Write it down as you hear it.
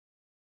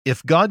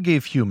If God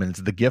gave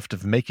humans the gift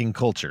of making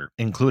culture,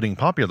 including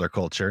popular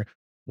culture,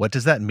 what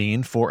does that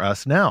mean for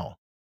us now?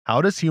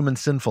 How does human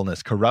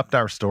sinfulness corrupt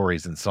our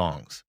stories and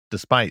songs,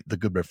 despite the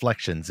good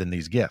reflections in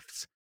these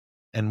gifts?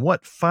 And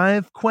what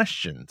 5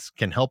 questions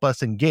can help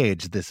us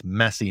engage this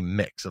messy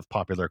mix of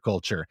popular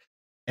culture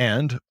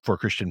and, for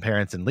Christian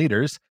parents and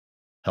leaders,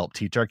 help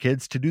teach our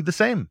kids to do the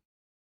same?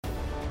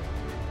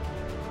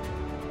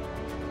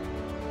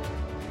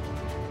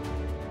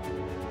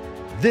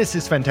 This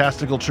is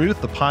Fantastical Truth,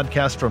 the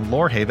podcast from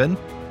Lorehaven.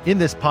 In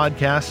this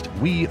podcast,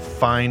 we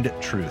find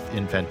truth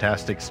in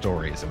fantastic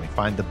stories, and we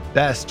find the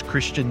best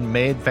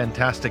Christian-made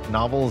fantastic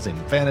novels in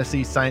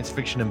fantasy, science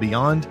fiction, and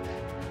beyond.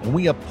 And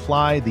we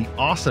apply the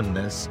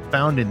awesomeness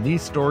found in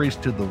these stories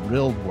to the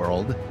real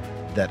world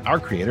that our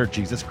Creator,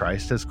 Jesus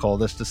Christ, has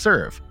called us to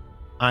serve.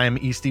 I'm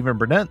E. Stephen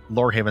Burnett,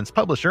 Lorehaven's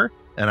publisher,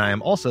 and I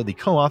am also the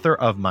co-author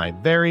of my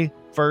very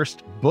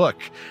first book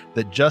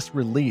that just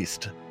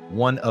released,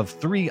 one of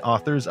 3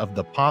 authors of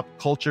The Pop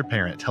Culture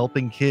Parent,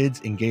 helping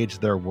kids engage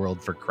their world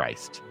for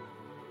Christ.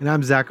 And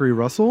I'm Zachary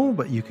Russell,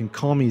 but you can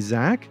call me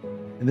Zach.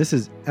 And this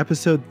is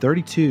episode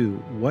 32,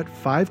 What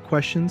 5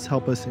 Questions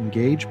Help Us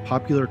Engage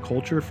Popular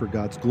Culture for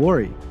God's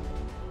Glory.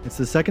 It's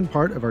the second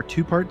part of our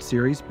 2-part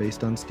series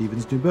based on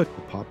Stephen's new book,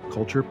 The Pop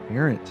Culture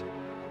Parent.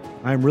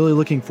 I'm really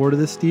looking forward to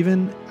this,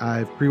 Stephen.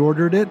 I've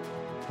pre-ordered it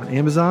on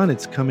Amazon.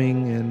 It's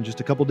coming in just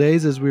a couple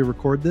days as we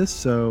record this,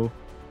 so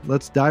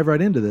let's dive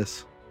right into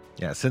this.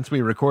 Yeah, since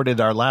we recorded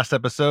our last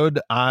episode,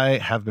 I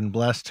have been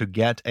blessed to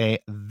get a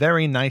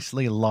very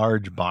nicely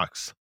large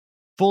box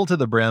full to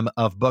the brim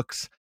of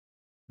books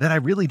that I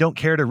really don't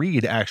care to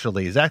read,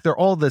 actually. Zach, they're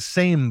all the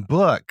same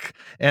book,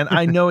 and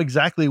I know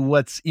exactly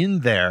what's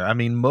in there. I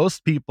mean,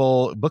 most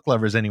people, book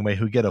lovers anyway,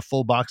 who get a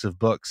full box of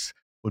books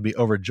would be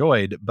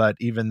overjoyed, but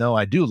even though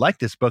I do like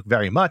this book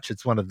very much,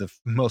 it's one of the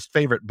most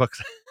favorite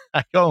books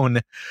I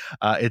own.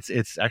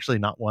 It's actually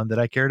not one that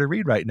I care to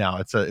read right now.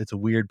 It's a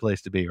weird place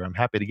to be, or I'm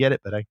happy to get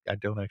it, but I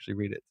don't actually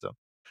read it. So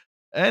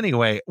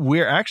anyway,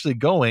 we're actually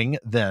going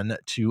then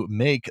to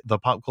make the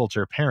Pop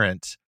Culture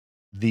Parent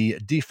the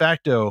de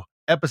facto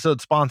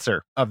episode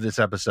sponsor of this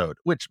episode,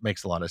 which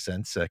makes a lot of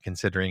sense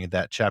considering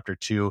that chapter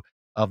 2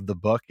 of the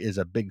book is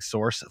a big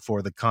source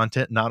for the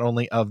content, not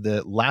only of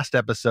the last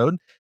episode,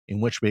 in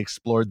which we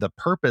explored the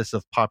purpose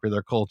of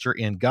popular culture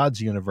in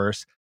God's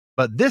universe,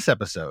 but this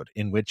episode,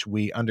 in which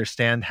we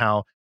understand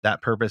how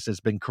that purpose has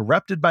been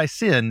corrupted by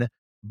sin,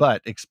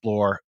 but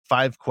explore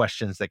 5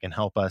 questions that can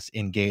help us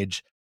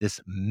engage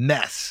this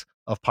mess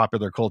of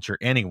popular culture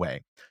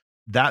anyway.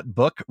 That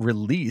book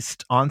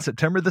released on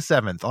September the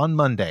 7th, on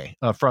Monday,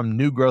 from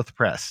New Growth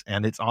Press,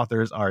 and its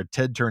authors are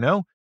Ted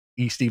Turneau,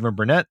 E. Stephen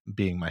Burnett,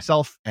 being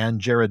myself,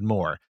 and Jared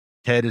Moore.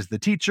 Ted is the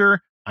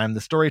teacher, I'm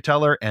the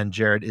storyteller, and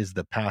Jared is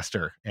the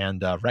pastor.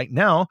 And right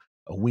now,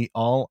 we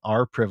all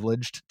are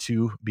privileged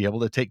to be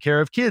able to take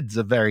care of kids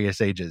of various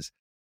ages.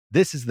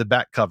 This is the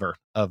back cover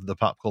of the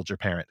Pop Culture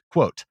Parent.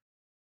 Quote,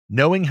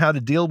 "Knowing how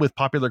to deal with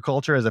popular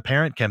culture as a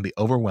parent can be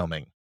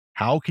overwhelming.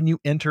 How can you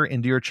enter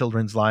into your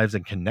children's lives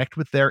and connect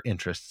with their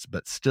interests,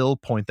 but still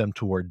point them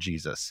toward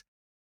Jesus?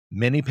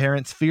 Many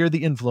parents fear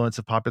the influence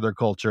of popular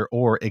culture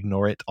or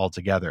ignore it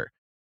altogether.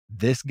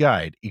 This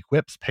guide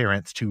equips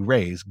parents to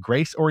raise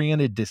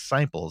grace-oriented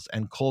disciples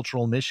and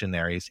cultural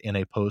missionaries in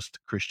a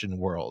post-Christian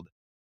world."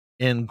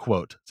 End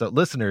quote. So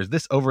listeners,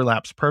 this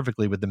overlaps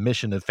perfectly with the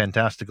mission of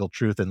Fantastical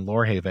Truth in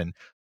Lorehaven.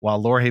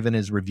 While Lorehaven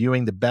is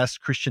reviewing the best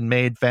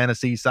Christian-made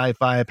fantasy,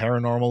 sci-fi,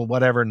 paranormal,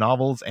 whatever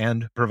novels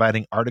and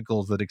providing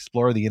articles that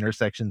explore the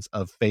intersections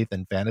of faith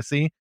and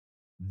fantasy,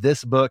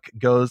 this book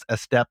goes a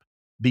step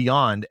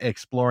beyond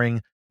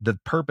exploring the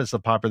purpose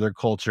of popular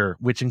culture,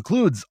 which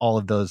includes all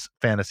of those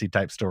fantasy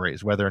type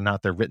stories, whether or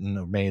not they're written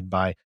or made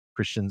by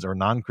Christians or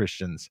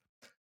non-Christians.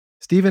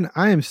 Stephen,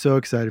 I am so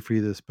excited for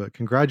you this book.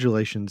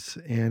 Congratulations.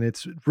 And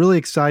it's really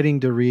exciting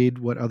to read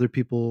what other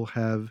people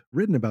have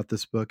written about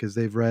this book as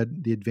they've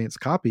read the advanced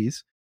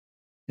copies.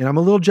 And I'm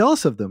a little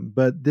jealous of them,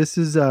 but this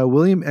is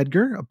William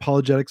Edgar,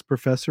 apologetics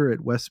professor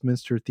at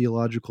Westminster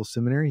Theological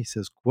Seminary. He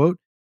says, quote,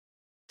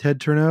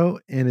 "Ted Turneau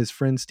and his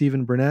friend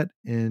Stephen Burnett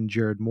and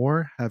Jared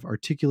Moore have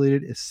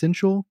articulated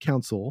essential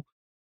counsel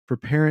for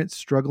parents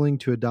struggling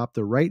to adopt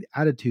the right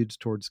attitudes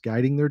towards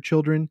guiding their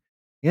children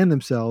and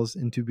themselves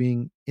into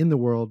being in the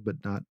world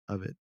but not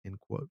of it," end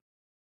quote.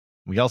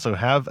 We also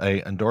have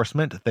a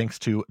endorsement thanks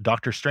to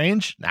Dr.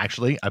 Strange.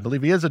 Actually, I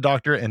believe he is a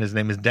doctor, and his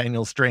name is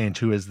Daniel Strange,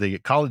 who is the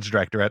college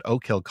director at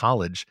Oak Hill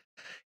College.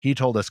 He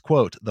told us,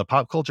 quote, "The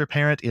Pop Culture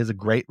Parent is a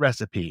great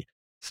recipe.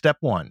 Step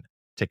 1,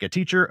 take a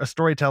teacher, a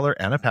storyteller,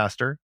 and a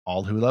pastor.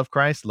 All who love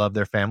Christ, love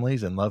their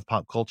families, and love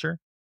pop culture.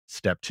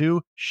 Step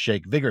 2,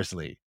 shake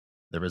vigorously.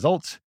 The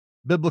result,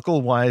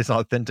 biblical, wise,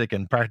 authentic,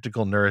 and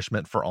practical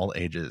nourishment for all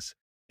ages."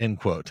 End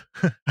quote.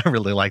 I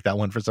really like that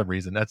one for some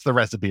reason. That's the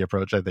recipe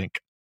approach, I think.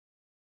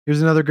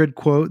 Here's another good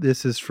quote.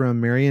 This is from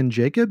Marian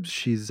Jacobs.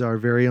 She's our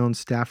very own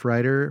staff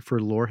writer for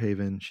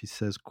Lorehaven. She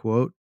says,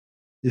 quote,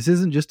 "This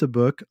isn't just a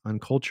book on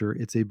culture,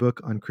 it's a book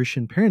on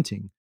Christian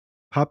parenting.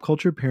 Pop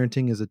culture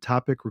parenting is a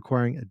topic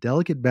requiring a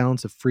delicate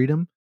balance of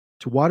freedom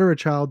to water a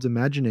child's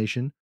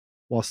imagination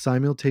while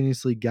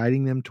simultaneously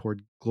guiding them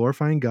toward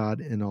glorifying God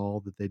in all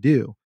that they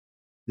do.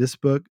 This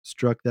book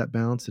struck that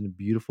balance in a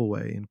beautiful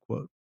way, end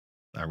quote.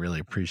 I really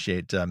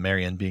appreciate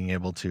Marion being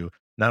able to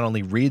not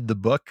only read the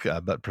book,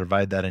 but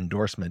provide that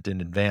endorsement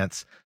in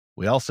advance.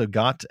 We also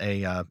got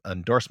a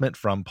endorsement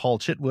from Paul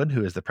Chitwood,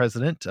 who is the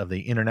president of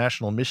the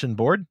International Mission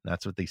Board.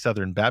 That's with the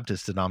Southern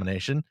Baptist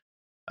denomination.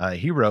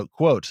 He wrote,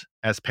 quote,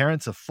 "As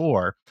parents of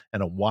four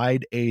and a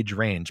wide age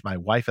range, my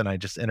wife and I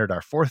just entered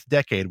our fourth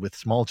decade with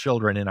small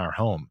children in our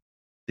home.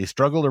 The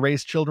struggle to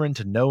raise children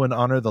to know and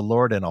honor the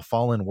Lord in a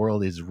fallen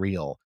world is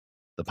real.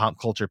 The Pop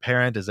Culture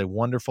Parent is a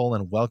wonderful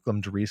and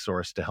welcomed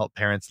resource to help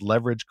parents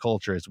leverage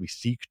culture as we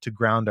seek to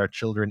ground our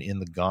children in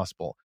the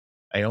gospel.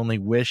 I only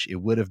wish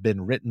it would have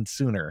been written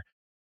sooner."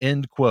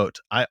 End quote.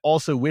 I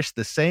also wish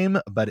the same,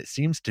 but it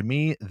seems to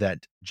me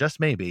that just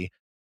maybe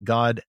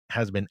God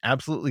has been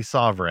absolutely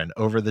sovereign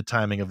over the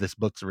timing of this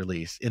book's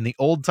release. In the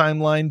old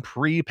timeline,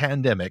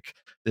 pre-pandemic,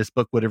 this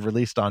book would have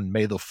released on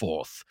May the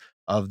 4th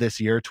of this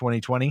year,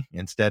 2020.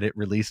 Instead, it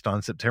released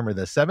on September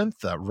the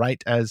 7th,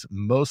 right as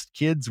most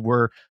kids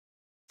were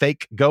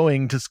fake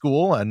going to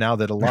school. And now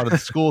that a lot of the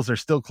schools are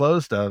still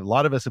closed, a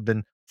lot of us have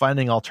been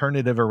finding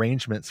alternative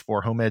arrangements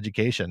for home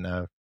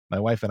education. My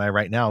wife and I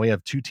right now, we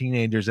have two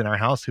teenagers in our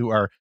house who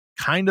are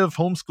kind of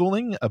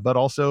homeschooling, but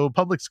also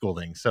public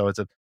schooling. So it's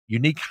a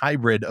unique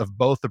hybrid of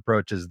both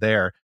approaches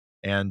there.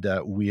 And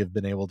we have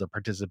been able to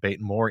participate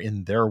more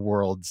in their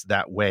worlds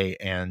that way.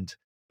 And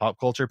Pop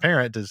Culture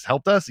Parent has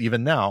helped us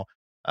even now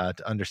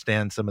to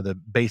understand some of the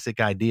basic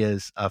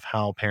ideas of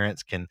how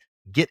parents can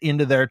get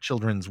into their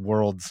children's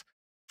worlds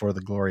for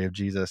the glory of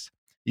Jesus.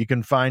 You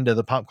can find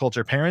the Pop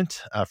Culture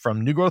Parent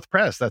from New Growth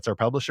Press. That's our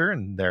publisher,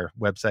 and their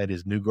website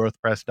is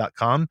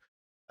newgrowthpress.com.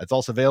 It's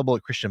also available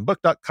at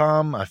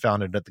christianbook.com. I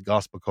found it at the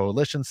Gospel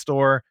Coalition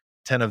store.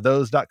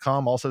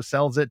 10ofthose.com also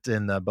sells it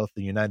in both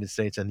the United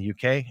States and the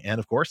UK. And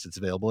of course, it's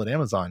available at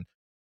Amazon.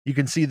 You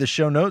can see the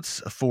show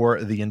notes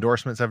for the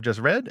endorsements I've just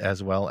read,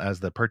 as well as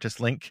the purchase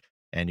link.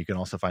 And you can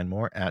also find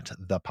more at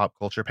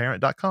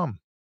thepopcultureparent.com.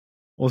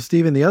 Well,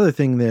 Stephen, the other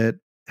thing that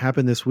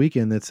happened this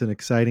weekend that's an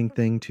exciting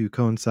thing to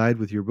coincide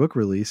with your book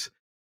release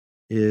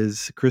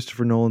is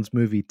Christopher Nolan's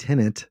movie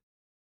Tenet,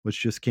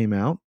 which just came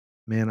out.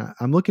 Man,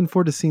 I'm looking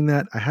forward to seeing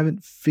that. I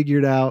haven't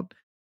figured out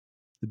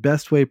the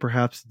best way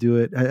perhaps to do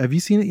it. Have you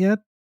seen it yet?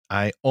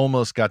 I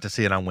almost got to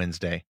see it on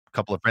Wednesday. A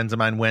couple of friends of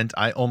mine went.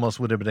 I almost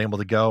would have been able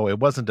to go. It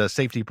wasn't a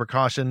safety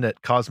precaution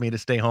that caused me to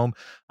stay home.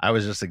 I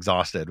was just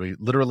exhausted. We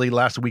literally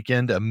last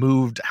weekend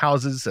moved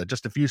houses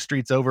just a few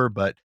streets over,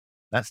 but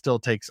that still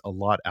takes a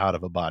lot out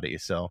of a body.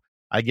 So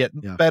I get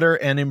better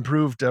and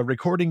improved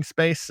recording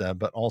space,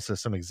 but also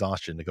some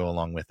exhaustion to go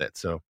along with it.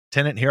 So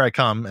Tenet, here I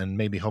come, and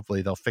maybe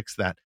hopefully they'll fix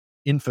that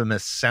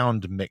infamous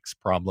sound mix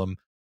problem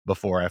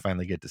before I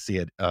finally get to see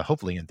it,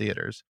 hopefully in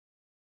theaters.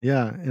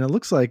 Yeah, and it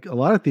looks like a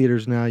lot of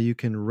theaters now you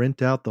can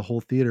rent out the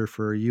whole theater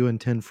for you and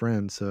 10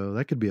 friends, so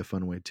that could be a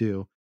fun way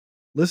too.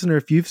 Listener,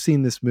 if you've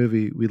seen this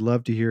movie, we'd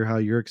love to hear how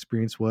your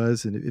experience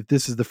was. And if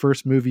this is the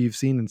first movie you've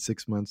seen in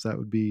 6 months, that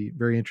would be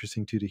very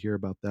interesting too to hear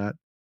about that.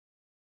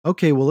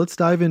 Okay, well, let's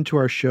dive into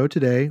our show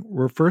today.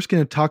 We're first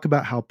going to talk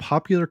about how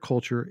popular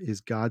culture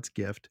is God's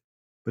gift,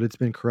 but it's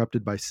been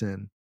corrupted by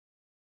sin.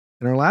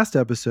 In our last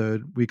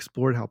episode, we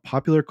explored how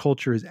popular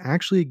culture is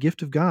actually a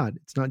gift of God.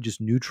 It's not just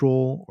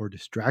neutral or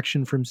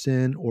distraction from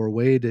sin or a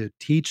way to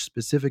teach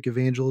specific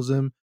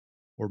evangelism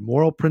or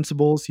moral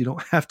principles. You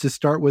don't have to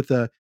start with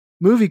a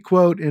movie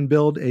quote and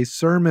build a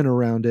sermon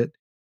around it.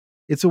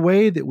 It's a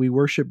way that we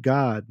worship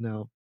God.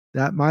 Now,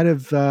 that might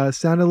have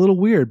sounded a little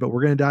weird, but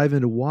we're going to dive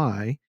into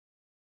why.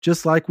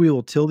 Just like we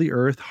will till the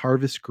earth,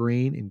 harvest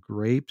grain and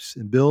grapes,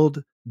 and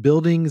build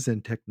buildings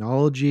and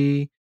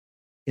technology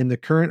in the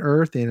current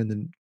earth and in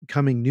the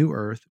coming new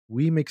earth,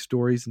 we make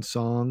stories and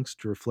songs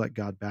to reflect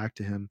God back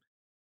to him.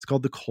 It's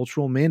called the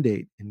cultural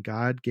mandate, and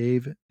God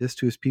gave this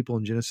to his people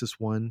in Genesis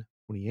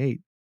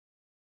 1:28.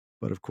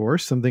 But of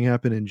course, something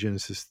happened in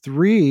Genesis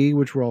 3,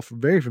 which we're all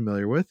very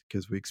familiar with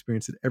because we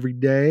experience it every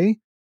day,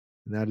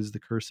 and that is the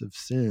curse of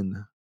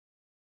sin.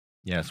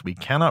 Yes, we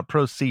cannot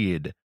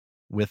proceed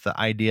with the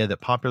idea that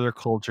popular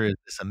culture is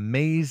this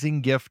amazing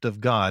gift of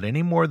God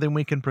any more than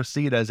we can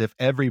proceed as if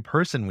every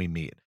person we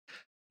meet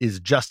is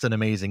just an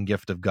amazing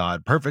gift of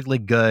God, perfectly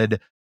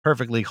good,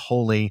 perfectly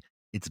holy.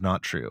 It's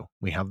not true.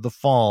 We have the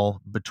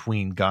fall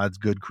between God's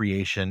good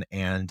creation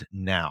and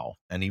now.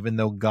 And even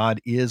though God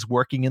is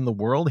working in the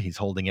world, he's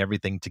holding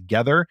everything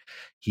together.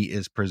 He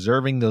is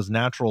preserving those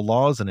natural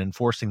laws and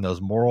enforcing those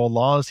moral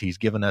laws. He's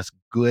given us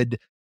good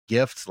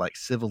gifts like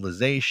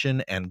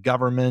civilization and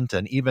government,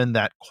 and even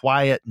that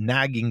quiet,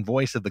 nagging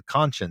voice of the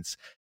conscience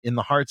in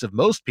the hearts of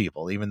most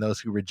people, even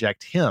those who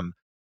reject him.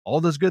 All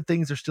those good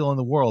things are still in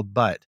the world,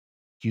 but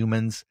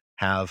humans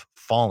have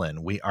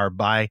fallen. We are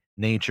by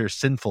nature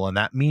sinful. And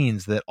that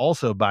means that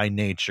also by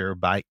nature,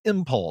 by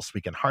impulse,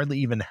 we can hardly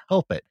even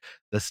help it.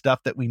 The stuff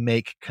that we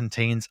make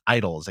contains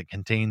idols, it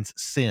contains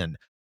sin,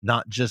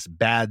 not just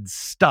bad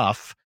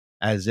stuff,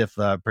 as if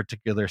a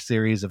particular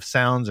series of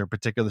sounds or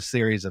particular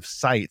series of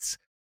sights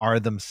are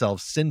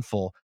themselves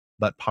sinful,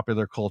 but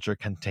popular culture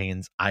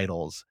contains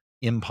idols.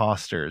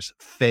 imposters,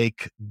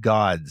 fake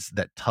gods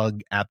that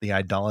tug at the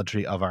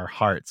idolatry of our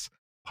hearts.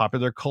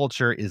 Popular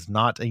culture is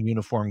not a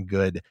uniform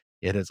good.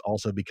 It has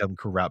also become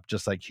corrupt,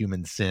 just like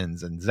human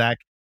sins. And Zach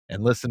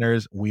and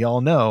listeners, we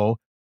all know,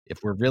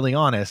 if we're really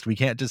honest, we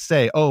can't just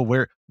say, "Oh,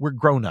 we're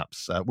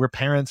grown-ups, we're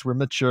parents, we're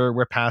mature,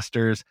 we're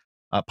pastors."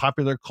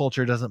 Popular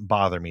culture doesn't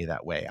bother me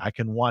that way. I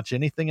can watch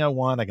anything I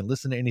want, I can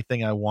listen to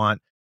anything I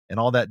want, and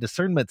all that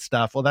discernment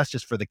stuff. Well, that's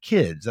just for the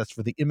kids. That's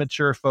for the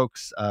immature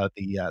folks,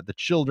 the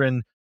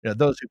children,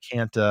 those who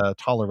can't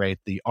tolerate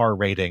the R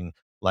rating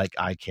like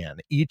I can.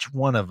 Each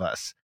one of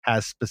us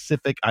has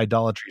specific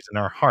idolatries in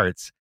our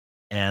hearts,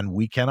 and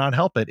we cannot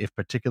help it if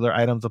particular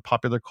items of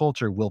popular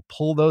culture will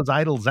pull those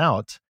idols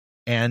out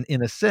and,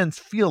 in a sense,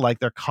 feel like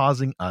they're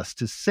causing us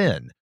to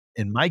sin.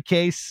 In my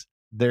case,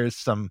 there's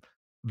some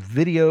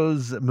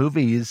videos,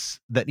 movies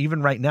that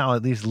even right now,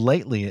 at least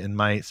lately in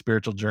my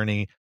spiritual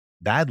journey,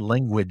 bad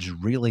language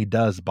really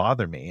does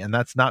bother me. And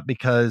that's not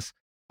because,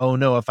 oh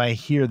no, if I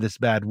hear this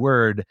bad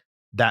word,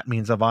 that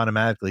means I've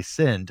automatically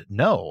sinned.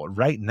 No,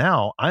 right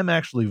now, I'm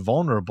actually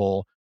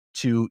vulnerable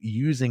to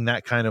using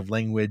that kind of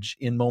language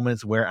in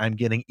moments where I'm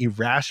getting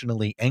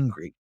irrationally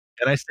angry.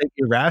 And I say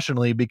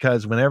irrationally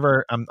because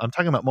whenever I'm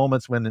talking about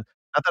moments when, not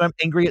that I'm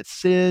angry at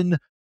sin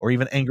or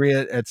even angry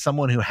at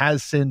someone who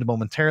has sinned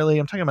momentarily,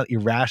 I'm talking about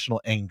irrational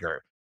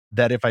anger.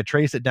 That if I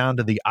trace it down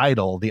to the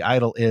idol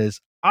is,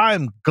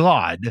 I'm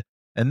God,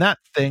 and that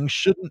thing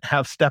shouldn't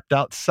have stepped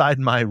outside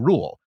my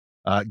rule.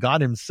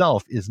 God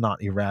himself is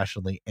not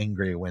irrationally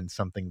angry when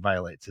something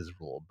violates his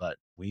rule, but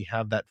we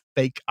have that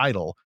fake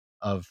idol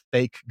of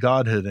fake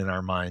godhood in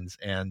our minds.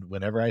 And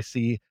whenever I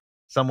see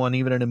someone,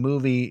 even in a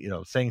movie,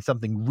 saying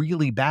something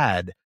really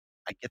bad,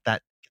 I get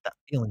that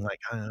feeling like,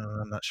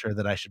 I'm not sure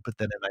that I should put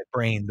that in my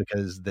brain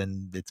because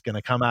then it's going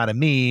to come out of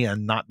me,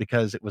 and not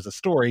because it was a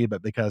story,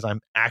 but because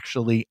I'm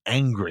actually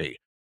angry.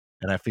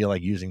 And I feel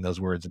like using those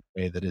words in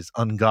a way that is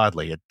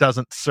ungodly. It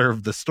doesn't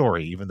serve the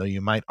story, even though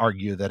you might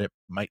argue that it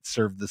might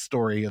serve the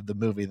story of the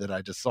movie that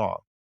I just saw.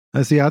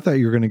 I see. I thought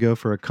you were going to go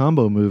for a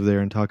combo move there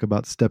and talk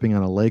about stepping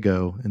on a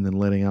Lego and then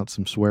letting out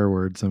some swear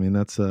words. I mean,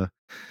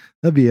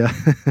 that'd be a.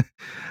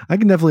 I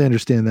can definitely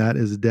understand that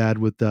as a dad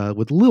with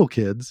little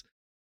kids.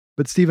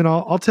 But Stephen,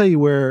 I'll tell you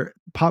where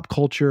pop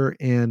culture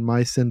and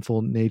my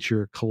sinful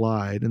nature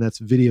collide, and that's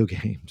video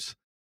games.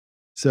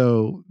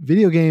 So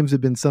video games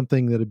have been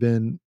something that have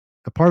been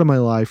a part of my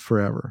life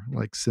forever.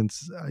 Like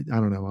since I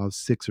don't know, I was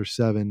 6 or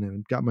 7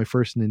 and got my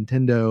first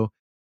Nintendo,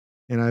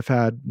 and I've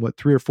had what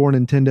 3 or 4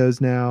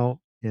 Nintendos now,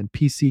 and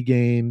PC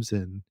games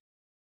and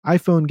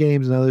iPhone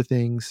games and other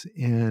things.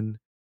 And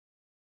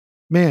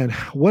man,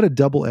 what a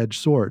double-edged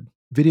sword.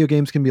 Video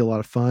games can be a lot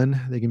of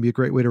fun. They can be a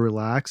great way to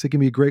relax. It can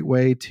be a great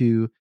way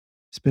to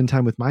spend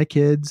time with my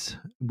kids,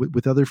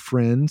 with other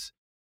friends,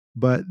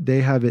 but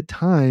they have at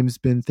times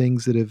been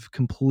things that have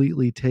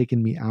completely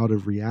taken me out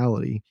of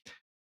reality.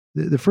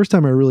 The first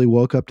time I really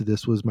woke up to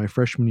this was my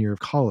freshman year of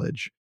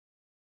college.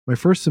 My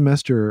first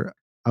semester,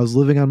 I was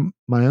living on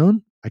my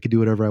own. I could do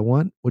whatever I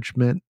want, which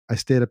meant I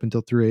stayed up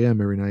until 3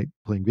 a.m. every night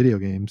playing video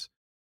games.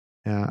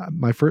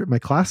 My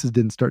classes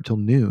didn't start till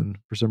noon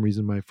for some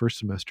reason my first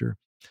semester.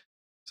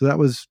 So that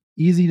was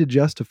easy to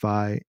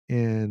justify.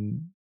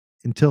 And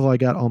until I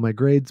got all my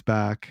grades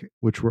back,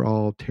 which were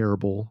all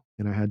terrible,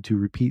 and I had to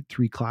repeat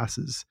 3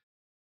 classes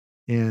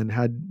and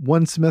had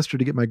 1 semester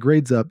to get my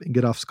grades up and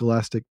get off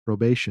scholastic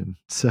probation.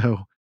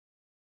 So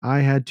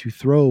I had to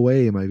throw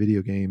away my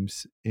video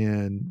games,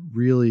 and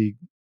really,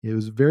 it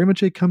was very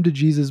much a come to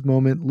Jesus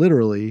moment,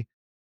 literally.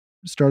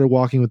 Started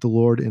walking with the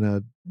Lord in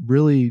a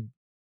really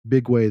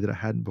big way that I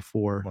hadn't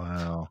before.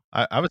 Wow.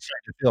 I was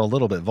starting to feel a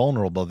little bit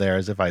vulnerable there,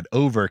 as if I'd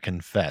over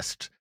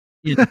confessed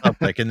in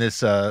public in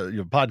this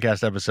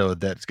podcast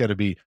episode that's going to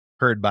be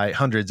heard by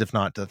hundreds, if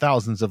not to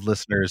thousands of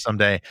listeners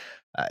someday.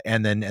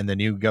 And then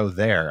you go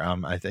there.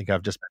 I think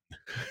I've just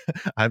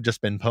been, I've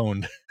just been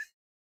pwned.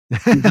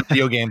 The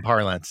video game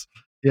parlance.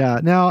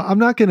 Yeah. Now, I'm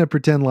not going to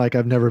pretend like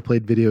I've never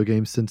played video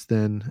games since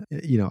then.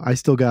 I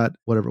still got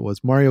whatever it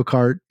was, Mario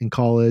Kart in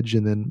college,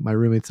 and then my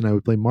roommates and I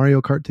would play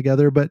Mario Kart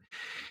together. But,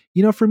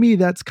 for me,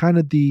 that's kind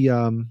of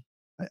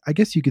I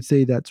guess you could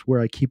say that's where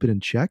I keep it in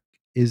check,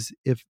 is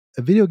if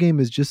a video game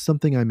is just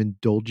something I'm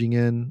indulging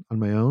in on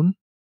my own,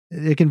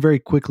 it can very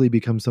quickly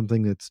become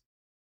something that's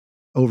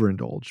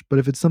overindulged. But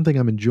if it's something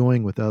I'm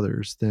enjoying with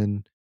others,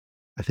 then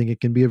I think it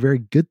can be a very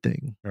good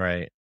thing.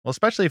 Right. Well,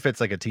 especially if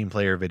it's like a team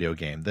player video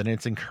game, then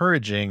it's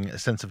encouraging a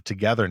sense of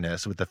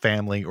togetherness with the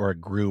family or a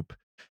group.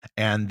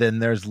 And then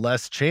there's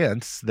less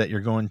chance that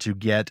you're going to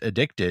get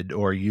addicted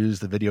or use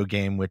the video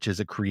game, which is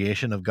a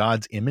creation of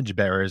God's image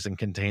bearers and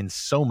contains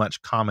so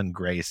much common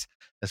grace,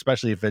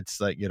 especially if it's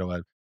like,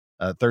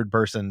 a third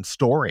person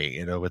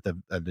story, with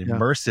an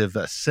immersive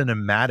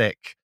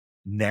cinematic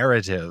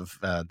narrative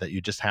that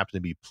you just happen to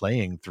be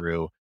playing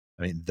through.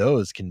 I mean,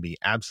 those can be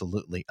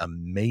absolutely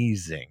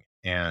amazing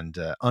and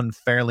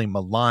unfairly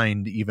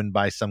maligned even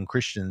by some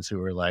Christians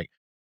who are like,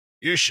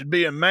 you should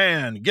be a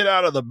man, get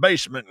out of the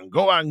basement and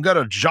go out and get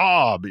a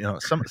job.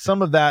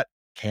 Some of that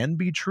can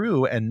be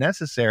true and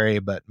necessary,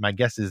 but my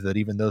guess is that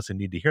even those who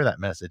need to hear that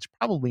message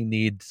probably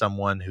need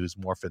someone who's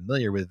more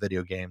familiar with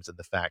video games and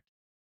the fact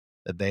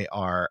that they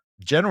are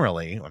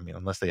generally, I mean,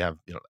 unless they have,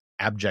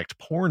 abject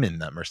porn in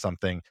them or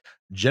something,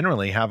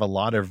 generally have a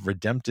lot of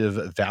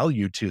redemptive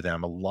value to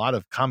them, a lot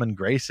of common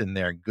grace in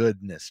their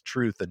goodness,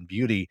 truth, and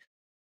beauty,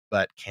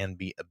 but can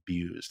be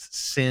abused.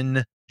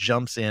 Sin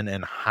jumps in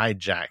and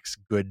hijacks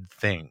good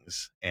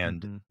things,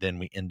 and then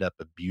we end up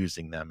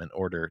abusing them in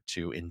order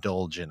to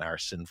indulge in our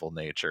sinful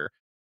nature.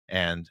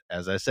 And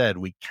as I said,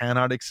 we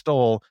cannot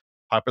extol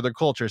popular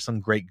culture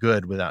some great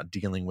good without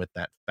dealing with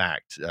that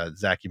fact.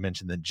 Zach, you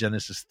mentioned that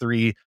Genesis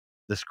 3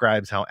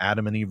 describes how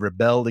Adam and Eve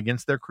rebelled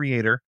against their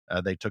creator.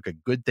 They took a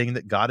good thing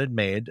that God had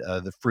made,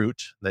 the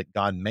fruit that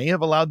God may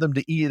have allowed them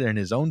to eat in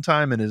his own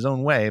time, in his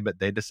own way, but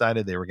they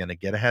decided they were going to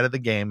get ahead of the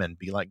game and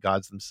be like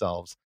gods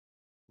themselves,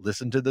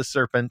 listen to the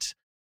serpent,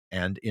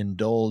 and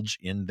indulge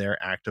in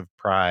their act of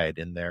pride,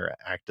 in their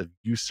act of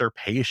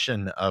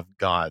usurpation of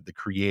God, the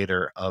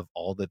creator of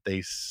all that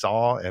they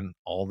saw and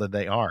all that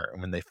they are.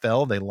 And when they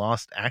fell, they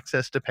lost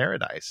access to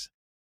paradise.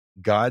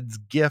 God's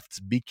gifts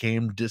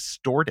became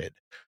distorted.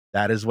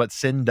 That is what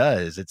sin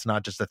does. It's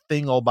not just a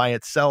thing all by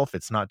itself.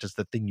 It's not just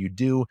a thing you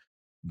do,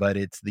 but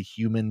it's the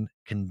human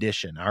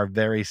condition. Our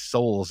very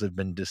souls have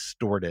been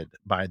distorted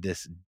by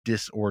this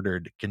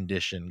disordered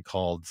condition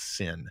called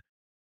sin.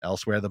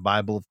 Elsewhere, the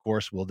Bible, of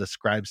course, will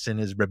describe sin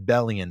as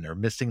rebellion or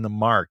missing the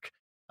mark.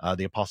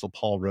 The Apostle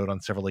Paul wrote on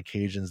several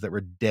occasions that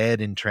we're dead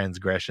in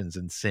transgressions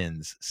and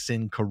sins.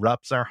 Sin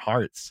corrupts our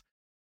hearts.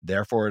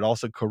 Therefore, it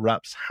also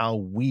corrupts how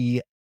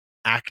we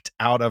act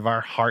out of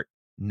our heart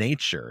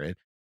nature. It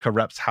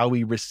corrupts how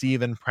we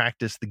receive and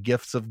practice the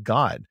gifts of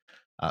God.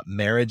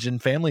 Marriage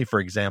and family, for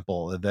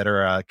example, that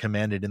are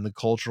commanded in the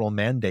cultural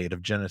mandate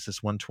of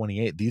Genesis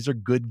 1:28. These are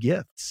good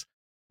gifts,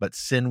 but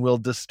sin will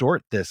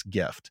distort this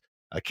gift.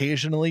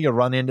 Occasionally, you'll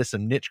run into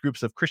some niche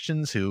groups of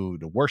Christians who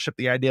worship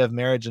the idea of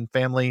marriage and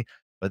family,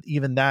 but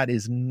even that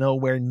is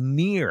nowhere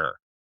near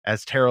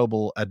as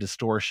terrible a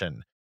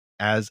distortion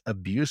as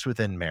abuse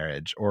within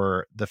marriage,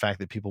 or the fact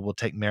that people will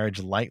take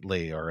marriage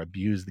lightly or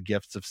abuse the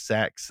gifts of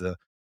sex.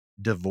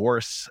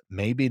 Divorce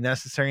may be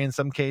necessary in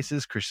some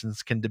cases.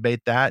 Christians can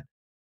debate that,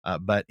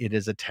 but it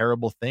is a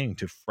terrible thing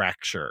to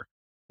fracture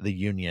the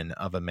union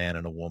of a man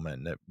and a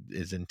woman that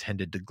is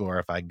intended to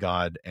glorify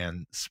God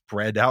and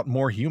spread out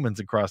more humans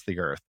across the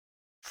earth.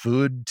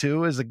 Food,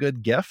 too, is a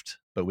good gift,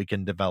 but we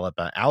can develop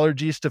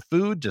allergies to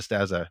food just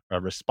as a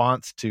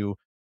response to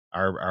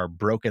our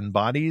broken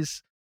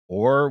bodies,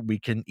 or we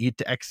can eat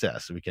to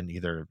excess. We can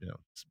either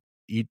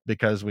eat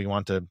because we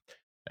want to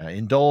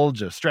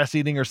indulge of stress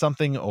eating or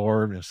something,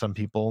 or some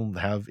people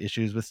have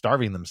issues with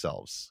starving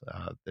themselves.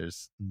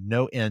 There's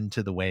no end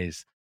to the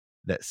ways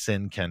that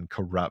sin can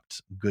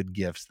corrupt good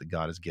gifts that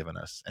God has given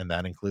us, and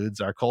that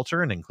includes our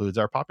culture and includes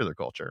our popular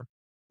culture.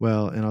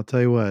 Well, and I'll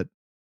tell you what,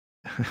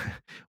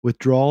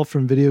 withdrawal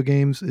from video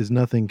games is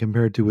nothing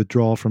compared to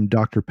withdrawal from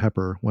Dr.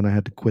 Pepper when I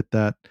had to quit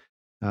that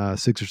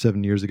 6 or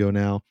 7 years ago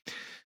now.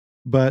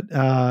 But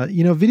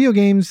video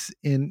games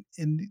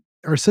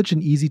are such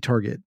an easy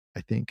target,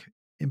 I think.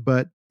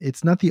 But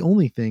it's not the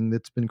only thing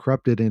that's been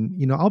corrupted.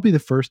 And I'll be the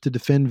first to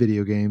defend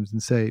video games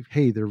and say,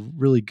 hey, they're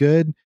really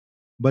good.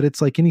 But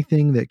it's like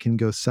anything that can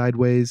go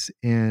sideways.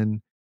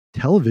 And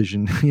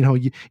television,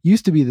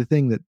 used to be the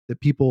thing that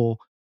people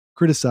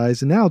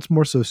criticize, and now it's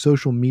more so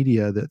social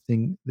media that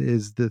thing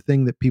is the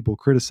thing that people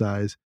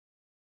criticize.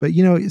 But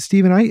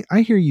Stephen,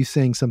 I hear you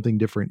saying something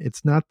different.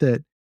 It's not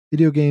that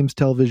video games,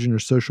 television, or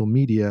social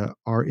media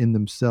are in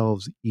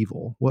themselves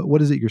evil.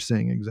 What is it you're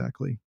saying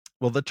exactly?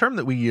 Well, the term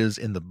that we use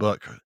in the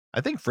book,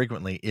 I think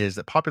frequently, is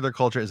that popular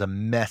culture is a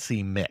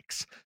messy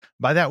mix.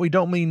 By that, we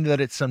don't mean that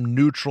it's some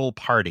neutral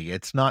party.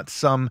 It's not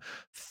some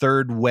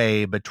third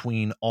way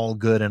between all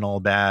good and all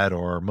bad,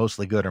 or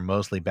mostly good or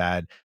mostly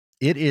bad.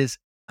 It is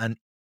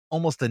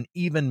almost an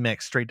even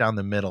mix straight down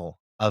the middle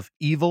of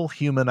evil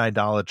human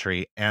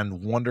idolatry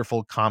and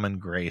wonderful common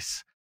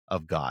grace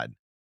of God.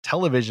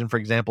 Television, for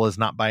example, is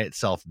not by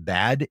itself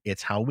bad.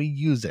 It's how we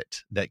use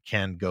it that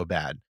can go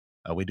bad.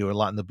 We do a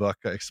lot in the book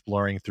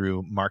exploring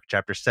through Mark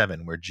chapter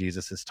 7, where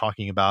Jesus is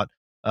talking about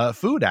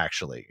food,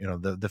 actually.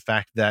 The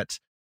fact that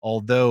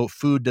although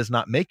food does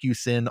not make you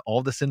sin,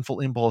 all the sinful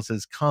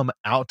impulses come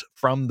out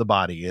from the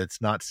body.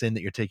 It's not sin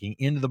that you're taking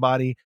into the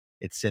body.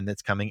 It's sin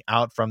that's coming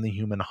out from the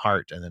human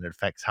heart, and then it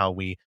affects how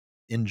we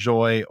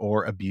enjoy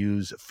or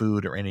abuse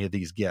food or any of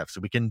these gifts. So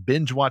we can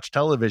binge watch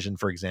television,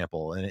 for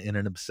example, in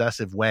an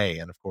obsessive way.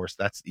 And of course,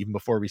 that's even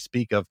before we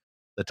speak of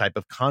the type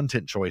of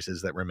content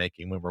choices that we're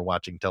making when we're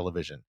watching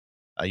television.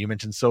 You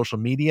mentioned social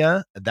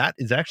media. That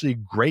is actually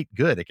great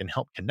good. It can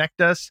help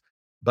connect us.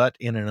 But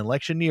in an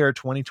election year,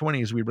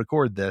 2020, as we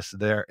record this,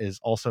 there is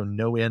also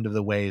no end of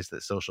the ways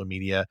that social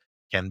media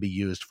can be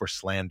used for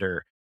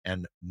slander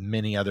and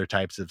many other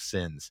types of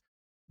sins.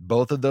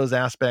 Both of those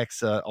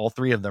aspects, all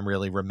three of them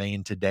really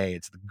remain today.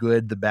 It's the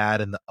good, the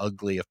bad, and the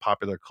ugly of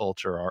popular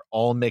culture are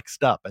all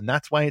mixed up. And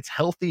that's why it's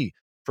healthy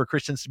for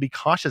Christians to be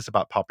cautious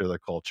about popular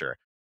culture.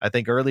 I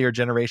think earlier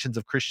generations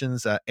of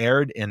Christians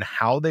erred in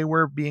how they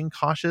were being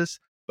cautious,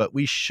 but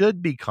we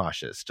should be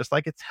cautious, just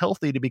like it's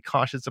healthy to be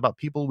cautious about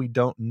people we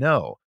don't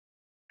know.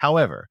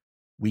 However,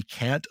 we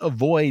can't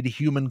avoid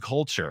human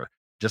culture,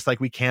 just like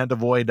we can't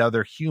avoid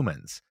other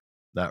humans.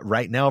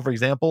 Right now, for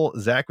example,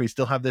 Zach, we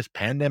still have this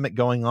pandemic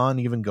going on,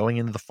 even going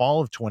into the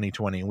fall of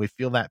 2020, and we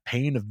feel that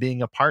pain of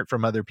being apart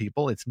from other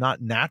people. It's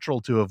not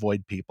natural to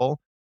avoid people.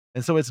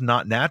 And so it's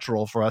not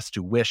natural for us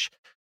to wish,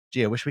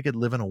 gee, I wish we could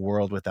live in a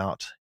world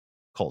without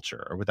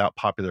culture or without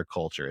popular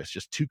culture. It's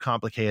just too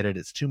complicated.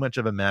 It's too much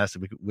of a mess.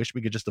 We wish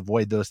we could just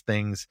avoid those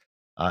things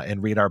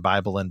and read our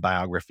Bible and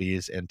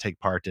biographies and take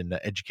part in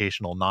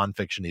educational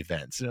nonfiction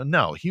events.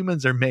 No,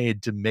 humans are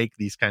made to make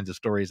these kinds of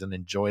stories and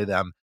enjoy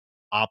them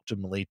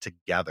optimally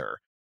together.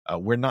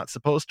 We're not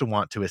supposed to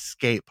want to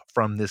escape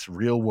from this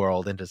real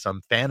world into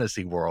some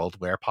fantasy world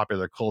where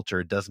popular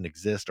culture doesn't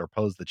exist or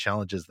pose the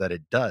challenges that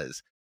it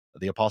does.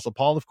 The Apostle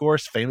Paul, of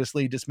course,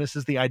 famously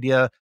dismisses the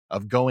idea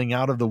of going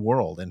out of the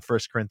world in 1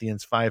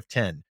 Corinthians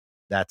 5:10.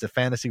 That's a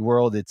fantasy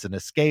world. It's an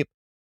escape.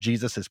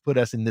 Jesus has put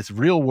us in this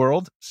real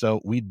world, so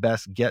we'd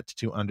best get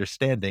to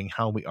understanding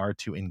how we are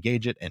to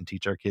engage it and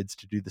teach our kids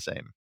to do the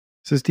same.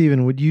 So,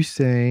 Stephen, would you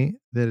say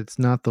that it's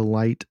not the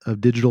light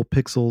of digital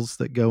pixels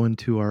that go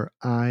into our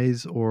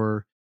eyes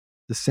or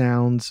the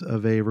sounds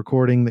of a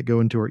recording that go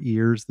into our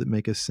ears that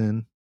make us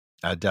sin?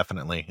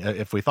 Definitely.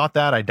 If we thought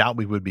that, I doubt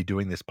we would be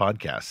doing this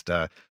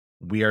podcast.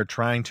 We are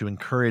trying to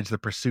encourage the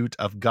pursuit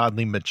of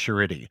godly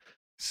maturity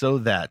so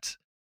that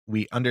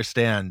we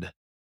understand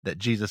that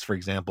Jesus, for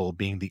example,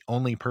 being the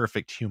only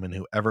perfect human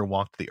who ever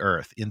walked the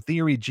earth, in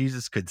theory,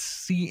 Jesus could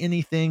see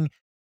anything,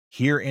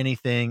 hear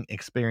anything,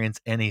 experience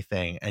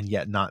anything, and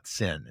yet not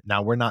sin.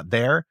 Now, we're not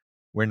there.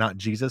 We're not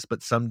Jesus,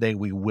 but someday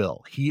we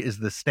will. He is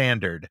the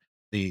standard,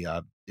 the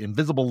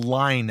invisible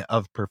line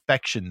of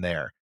perfection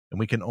there. And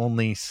we can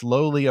only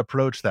slowly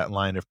approach that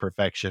line of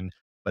perfection.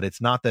 But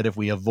it's not that if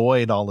we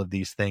avoid all of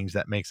these things,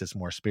 that makes us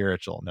more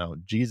spiritual. No,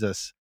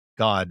 Jesus,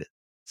 God,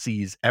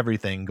 sees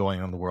everything going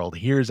on in the world,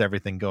 hears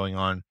everything going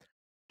on,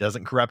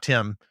 doesn't corrupt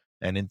him.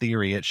 And in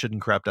theory, it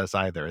shouldn't corrupt us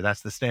either.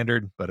 That's the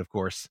standard. But of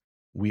course,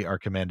 we are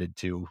commanded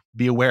to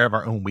be aware of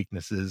our own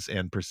weaknesses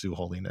and pursue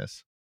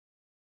holiness.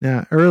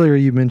 Now, earlier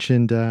you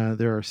mentioned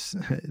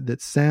that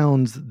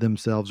sounds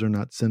themselves are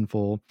not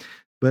sinful,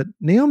 but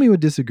Naomi would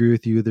disagree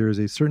with you. There is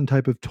a certain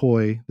type of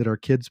toy that our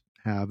kids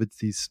have. It's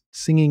these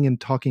singing and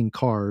talking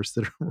cars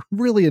that are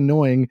really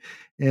annoying,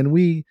 and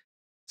we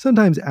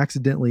sometimes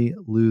accidentally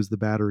lose the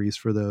batteries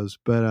for those.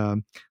 But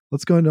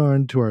let's go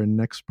on to our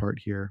next part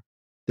here.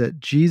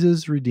 That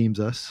Jesus redeems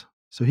us,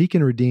 so He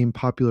can redeem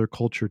popular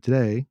culture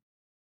today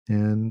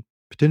and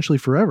potentially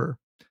forever.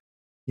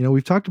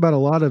 We've talked about a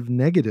lot of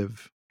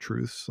negative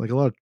truths, like a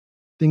lot of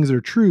things that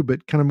are true,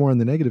 but kind of more on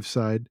the negative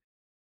side.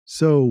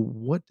 So,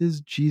 what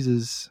does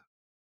Jesus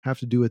have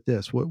to do with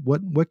this?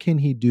 What can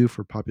he do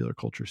for popular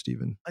culture,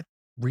 Stephen? I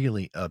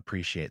really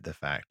appreciate the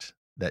fact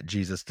that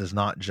Jesus does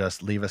not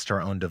just leave us to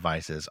our own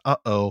devices.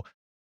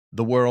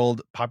 The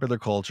world, popular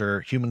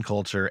culture, human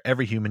culture,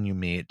 every human you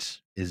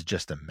meet is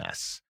just a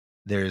mess.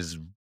 There's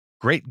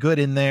great good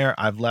in there.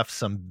 I've left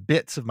some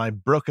bits of my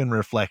broken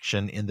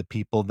reflection in the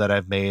people that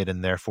I've made,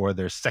 and therefore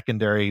there's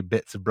secondary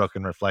bits of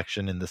broken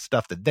reflection in the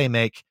stuff that they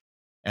make.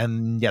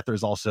 And yet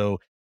there's also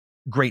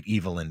great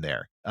evil in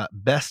there.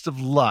 Best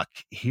of luck.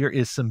 Here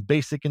is some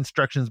basic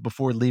instructions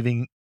before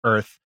leaving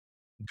Earth.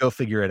 Go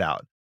figure it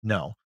out.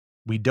 No,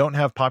 we don't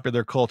have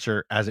popular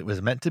culture as it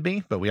was meant to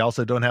be, but we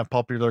also don't have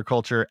popular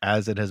culture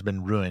as it has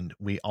been ruined.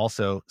 We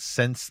also,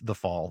 since the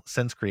fall,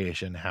 since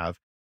creation, have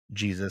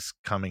Jesus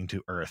coming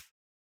to earth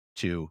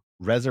to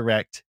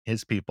resurrect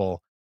his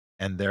people.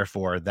 And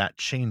therefore, that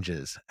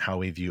changes how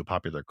we view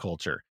popular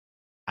culture.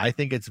 I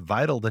think it's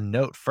vital to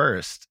note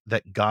first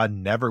that God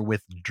never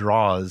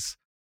withdraws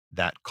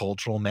that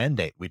cultural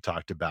mandate we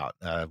talked about.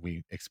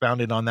 We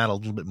expounded on that a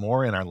little bit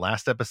more in our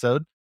last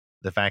episode.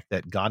 The fact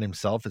that God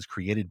himself has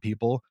created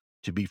people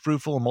to be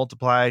fruitful and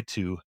multiply,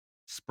 to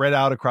spread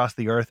out across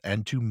the earth,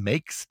 and to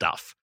make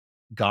stuff.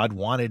 God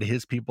wanted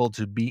his people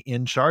to be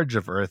in charge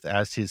of earth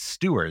as his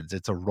stewards.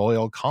 It's a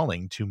royal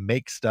calling to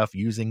make stuff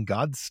using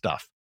God's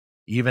stuff.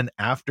 Even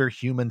after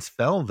humans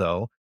fell,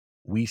 though,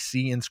 we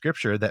see in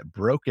scripture that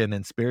broken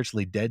and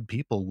spiritually dead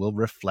people will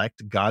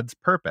reflect God's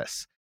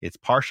purpose. It's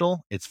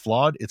partial, it's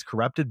flawed, it's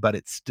corrupted, but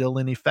it's still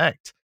in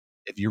effect.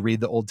 If you read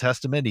the Old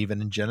Testament,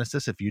 even in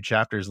Genesis, a few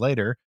chapters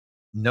later,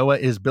 Noah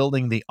is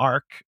building the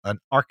ark, an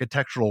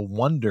architectural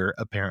wonder,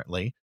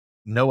 apparently.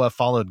 Noah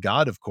followed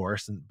God, of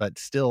course, but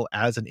still,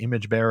 as an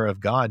image bearer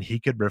of God, he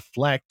could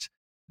reflect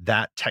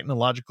that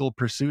technological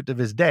pursuit of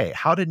his day.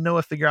 How did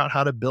Noah figure out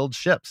how to build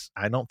ships?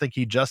 I don't think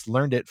he just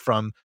learned it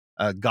from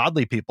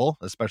godly people,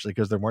 especially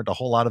because there weren't a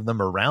whole lot of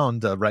them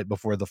around right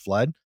before the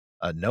flood.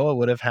 Noah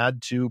would have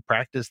had to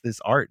practice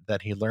this art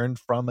that he learned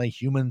from a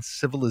human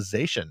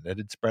civilization that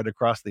had spread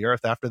across the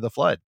earth after the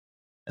flood.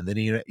 And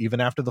then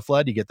even after the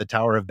flood, you get the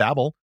Tower of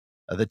Babel.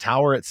 The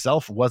tower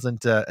itself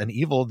wasn't an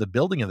evil. The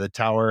building of the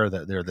tower,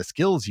 the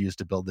skills used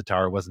to build the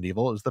tower wasn't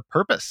evil. It was the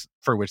purpose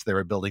for which they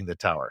were building the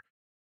tower.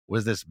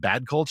 Was this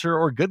bad culture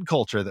or good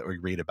culture that we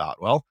read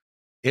about? Well,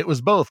 it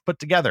was both put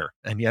together.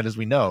 And yet, as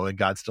we know,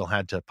 God still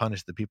had to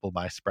punish the people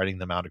by spreading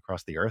them out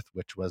across the earth,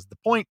 which was the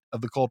point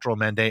of the cultural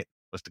mandate,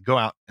 was to go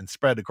out and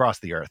spread across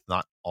the earth,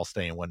 not all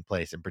stay in one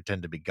place and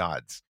pretend to be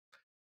gods.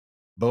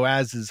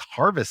 Boaz's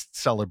harvest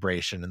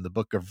celebration in the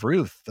book of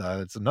Ruth.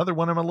 It's another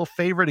one of my little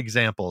favorite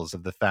examples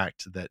of the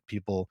fact that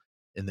people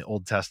in the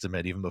Old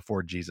Testament, even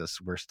before Jesus,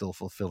 were still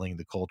fulfilling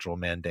the cultural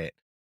mandate.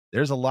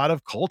 There's a lot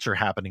of culture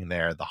happening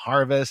there, the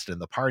harvest and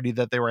the party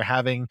that they were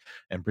having,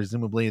 and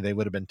presumably they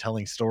would have been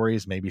telling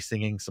stories, maybe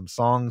singing some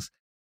songs.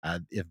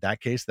 In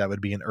that case, that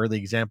would be an early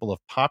example of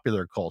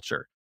popular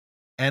culture.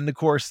 And of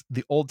course,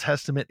 the Old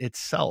Testament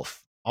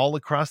itself, all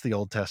across the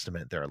Old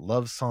Testament, there are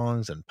love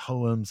songs and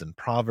poems and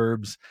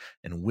proverbs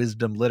and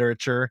wisdom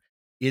literature.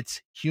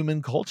 It's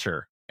human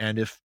culture. And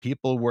if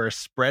people were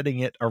spreading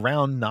it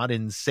around, not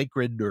in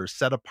sacred or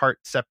set apart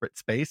separate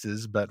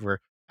spaces, but were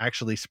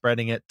actually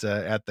spreading it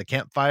at the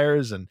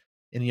campfires and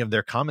any of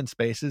their common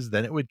spaces,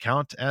 then it would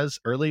count as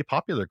early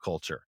popular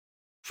culture,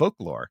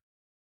 folklore.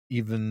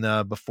 Even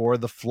before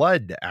the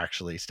flood,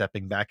 actually,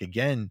 stepping back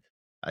again,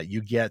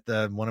 you get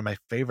one of my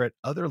favorite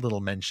other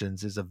little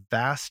mentions is a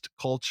vast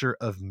culture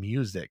of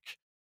music,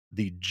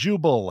 the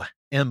Jubal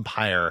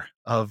empire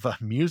of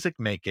music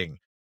making.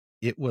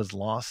 It was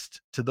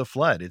lost to the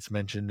flood. It's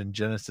mentioned in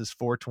Genesis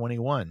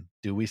 4:21.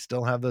 Do we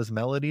still have those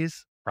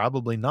melodies?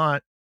 Probably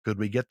not. Could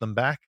we get them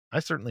back? I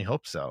certainly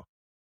hope so.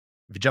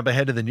 If you jump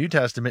ahead to the New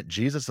Testament,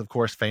 Jesus, of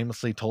course,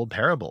 famously told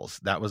parables.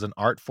 That was an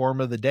art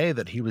form of the day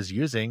that he was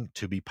using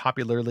to be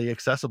popularly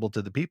accessible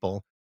to the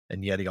people.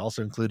 And yet he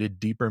also included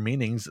deeper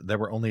meanings that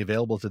were only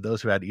available to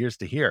those who had ears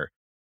to hear.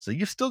 So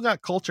you've still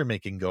got culture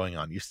making going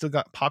on. You've still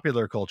got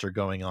popular culture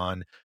going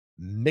on,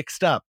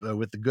 mixed up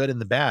with the good and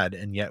the bad.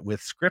 And yet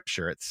with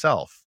scripture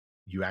itself,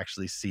 you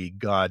actually see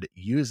God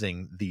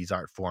using these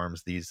art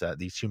forms, these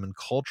human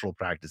cultural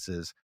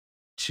practices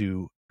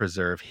to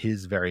preserve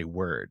his very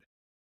word.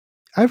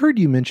 I've heard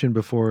you mention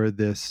before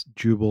this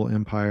Jubal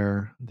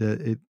Empire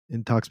that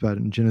it talks about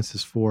in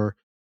Genesis 4.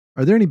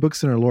 Are there any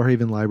books in our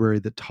Lorehaven library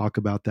that talk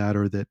about that,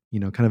 or that,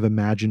 kind of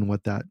imagine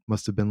what that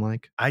must have been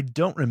like? I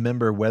don't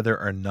remember whether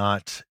or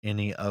not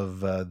any of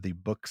the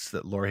books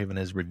that Lorehaven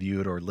has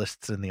reviewed or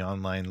lists in the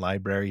online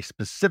library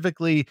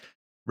specifically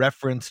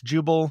reference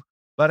Jubal,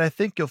 but I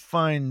think you'll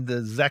find,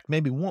 Zach,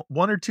 maybe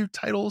one or two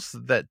titles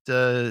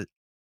that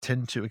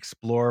tend to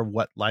explore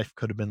what life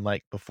could have been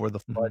like before the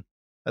Mhm. flood.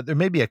 There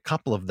may be a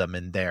couple of them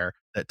in there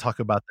that talk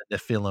about the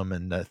Nephilim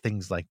and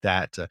things like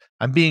that.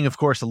 I'm being, of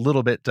course, a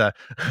little bit a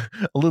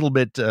little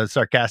bit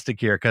sarcastic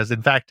here because,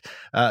 in fact,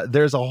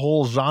 there's a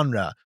whole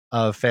genre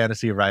of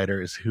fantasy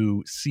writers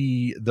who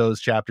see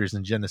those chapters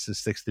in Genesis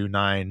 6 through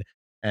 9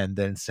 and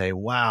then say,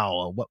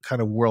 "Wow, what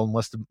kind of world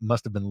must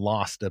have been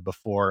lost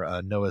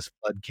before Noah's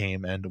flood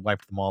came and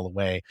wiped them all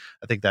away?"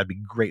 I think that'd be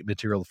great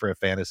material for a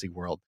fantasy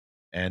world,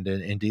 and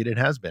indeed it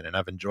has been, and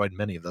I've enjoyed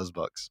many of those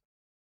books.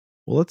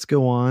 Well, let's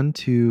go on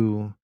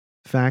to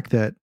the fact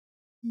that,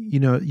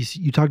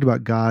 you talked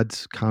about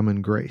God's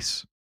common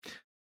grace.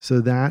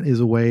 So that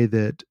is a way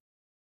that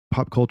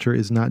pop culture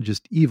is not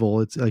just evil.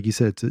 It's like you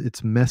said,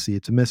 it's messy.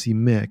 It's a messy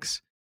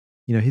mix.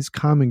 His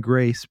common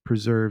grace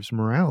preserves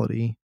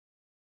morality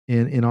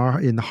in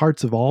the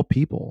hearts of all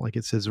people, like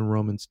it says in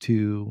Romans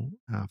 2,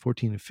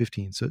 14 and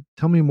 15. So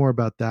tell me more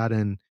about that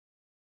and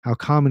how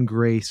common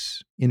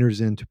grace enters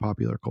into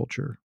popular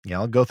culture. Yeah,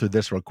 I'll go through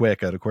this real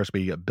quick. Of course,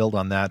 we build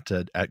on that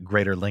at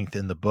greater length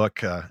in the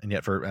book, and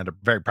yet, for at a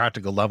very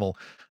practical level,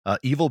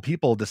 evil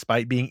people,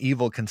 despite being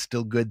evil, can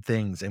still good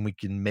things, and we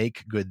can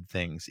make good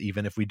things.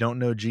 Even if we don't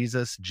know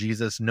Jesus,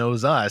 Jesus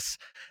knows us,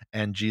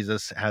 and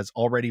Jesus has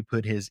already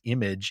put his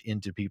image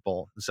into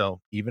people.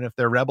 So even if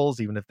they're rebels,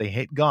 even if they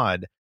hate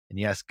God, and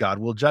yes, God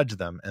will judge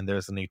them, and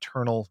there's an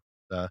eternal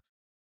uh,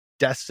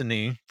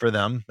 destiny for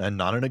them, and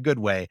not in a good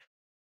way,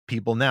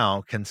 people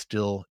now can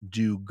still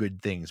do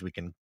good things. We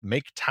can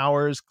make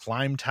towers,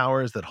 climb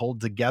towers that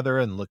hold together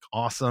and look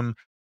awesome.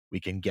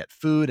 We can get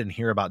food and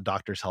hear about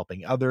doctors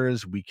helping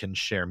others. We can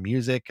share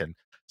music. And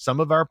some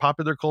of our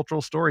popular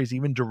cultural stories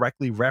even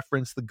directly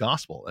reference the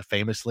gospel.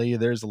 Famously,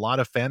 there's a lot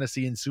of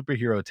fantasy and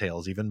superhero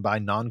tales, even by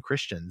non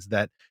Christians,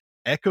 that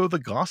echo the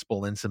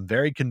gospel in some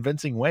very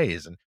convincing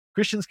ways. And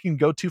Christians can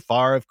go too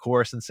far, of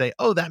course, and say,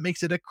 oh, that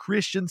makes it a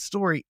Christian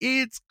story.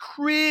 It's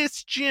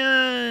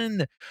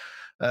Christian.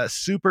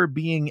 Super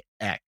being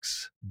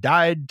X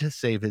died to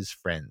save his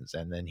friends,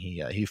 and then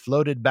he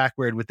floated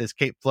backward with his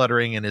cape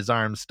fluttering and his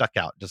arms stuck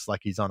out, just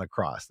like he's on a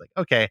cross. Like,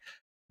 okay,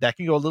 that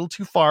can go a little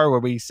too far, where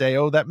we say,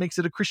 "Oh, that makes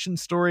it a Christian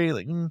story."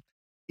 Like,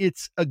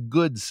 it's a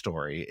good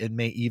story. It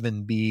may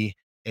even be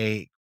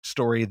a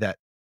story that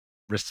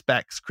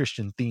respects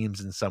Christian themes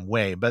in some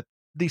way, but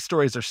these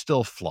stories are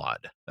still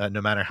flawed,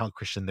 no matter how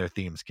Christian their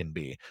themes can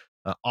be.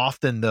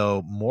 Often,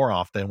 though, more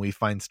often, we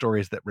find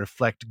stories that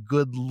reflect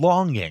good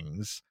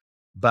longings,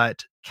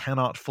 but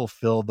cannot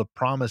fulfill the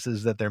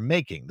promises that they're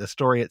making. The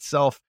story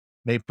itself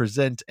may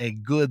present a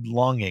good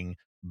longing,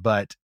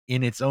 but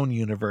in its own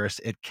universe,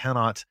 it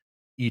cannot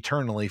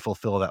eternally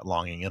fulfill that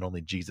longing, and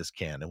only Jesus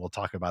can. And we'll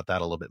talk about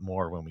that a little bit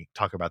more when we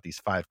talk about these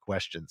 5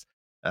 questions.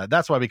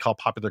 That's why we call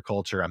popular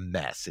culture a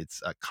mess.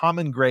 It's a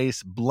common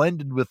grace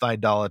blended with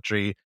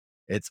idolatry.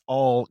 It's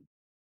all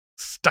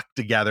stuck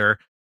together,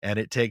 and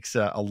it takes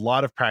a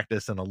lot of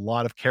practice and a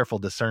lot of careful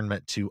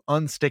discernment to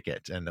unstick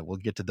it. And we'll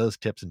get to those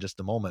tips in just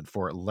a moment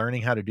for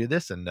learning how to do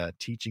this and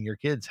teaching your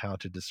kids how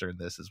to discern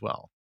this as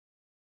well.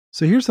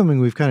 So here's something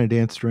we've kind of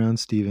danced around,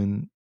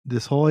 Stephen.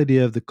 This whole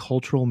idea of the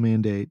cultural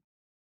mandate,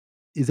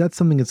 is that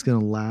something that's going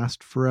to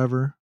last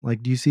forever?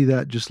 Like, do you see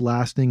that just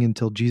lasting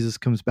until Jesus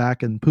comes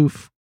back and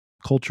poof,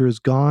 culture is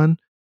gone?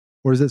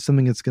 Or is that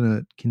something that's going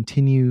to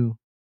continue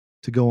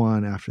to go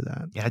on after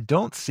that? Yeah, I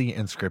don't see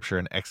in scripture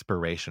an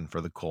expiration for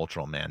the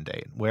cultural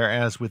mandate.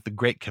 Whereas with the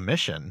Great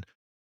Commission,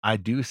 I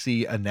do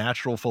see a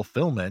natural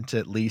fulfillment,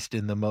 at least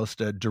in the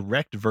most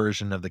direct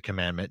version of the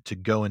commandment, to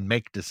go and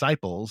make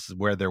disciples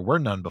where there were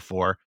none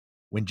before.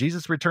 When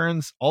Jesus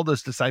returns, all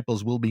those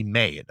disciples will be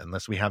made,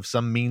 unless we have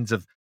some means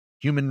of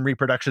human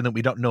reproduction that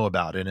we don't know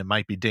about. And it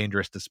might be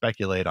dangerous to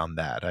speculate on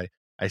that.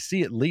 I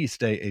see at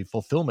least a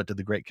fulfillment to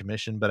the Great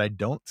Commission, but I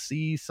don't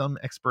see some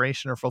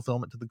expiration or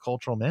fulfillment to the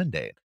cultural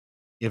mandate.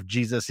 If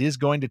Jesus is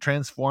going to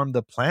transform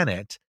the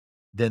planet,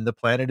 then the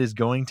planet is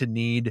going to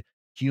need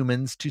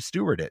humans to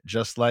steward it,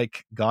 just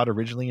like God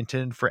originally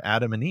intended for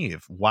Adam and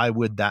Eve. Why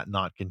would that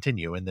not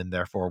continue? And then,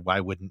 therefore, why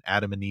wouldn't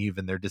Adam and Eve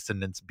and their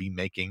descendants be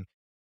making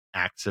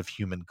acts of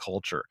human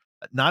culture?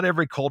 Not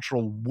every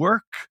cultural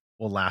work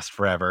will last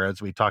forever,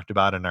 as we talked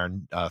about in our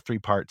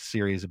 3-part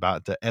series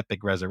about the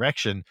epic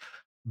resurrection.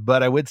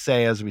 But I would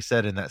say, as we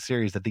said in that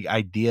series, that the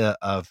idea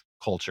of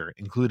culture,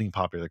 including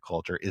popular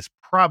culture, is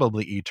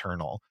probably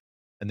eternal.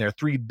 And there are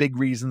 3 big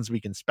reasons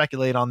we can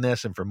speculate on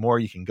this. And for more,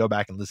 you can go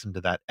back and listen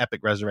to that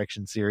Epic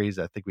Resurrection series.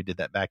 I think we did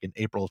that back in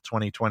April of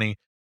 2020.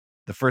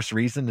 The first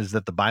reason is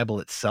that the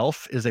Bible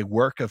itself is a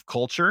work of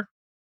culture.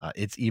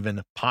 It's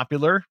even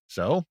popular.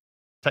 So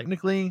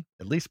technically,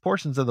 at least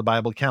portions of the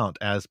Bible count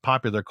as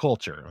popular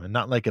culture, and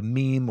not like a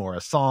meme or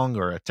a song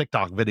or a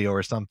TikTok video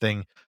or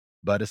something.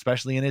 But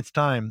especially in its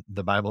time,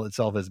 the Bible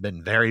itself has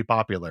been very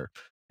popular.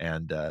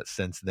 And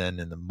since then,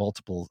 in the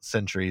multiple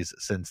centuries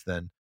since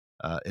then,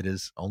 it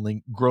has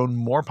only grown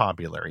more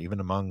popular, even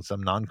among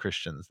some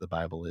non-Christians. The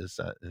Bible is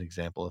an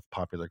example of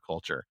popular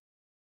culture.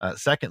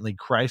 Secondly,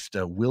 Christ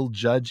will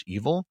judge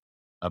evil,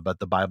 but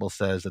the Bible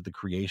says that the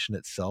creation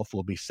itself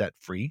will be set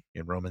free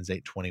in Romans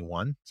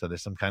 8:21. So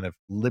there's some kind of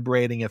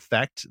liberating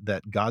effect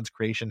that God's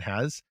creation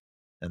has,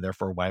 and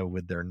therefore, why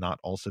would there not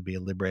also be a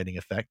liberating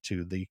effect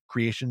to the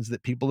creations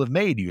that people have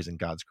made using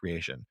God's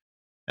creation?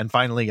 And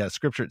finally,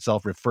 Scripture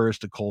itself refers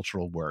to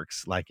cultural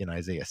works, like in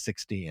Isaiah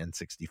 60 and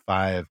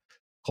 65,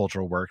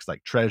 cultural works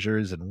like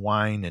treasures and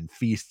wine and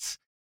feasts.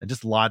 And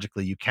just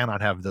logically, you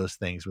cannot have those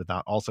things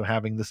without also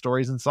having the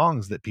stories and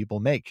songs that people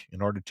make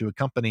in order to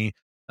accompany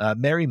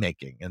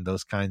merrymaking and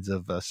those kinds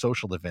of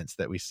social events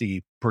that we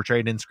see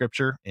portrayed in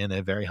Scripture in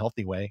a very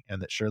healthy way,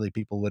 and that surely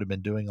people would have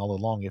been doing all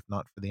along if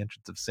not for the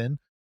entrance of sin.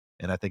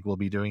 And I think we'll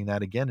be doing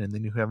that again in the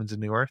new heavens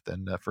and new earth,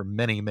 and for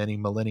many, many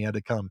millennia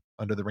to come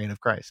under the reign of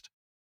Christ.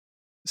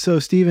 So,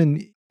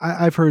 Stephen,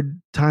 I've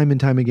heard time and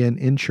time again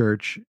in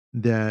church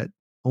that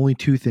only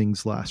 2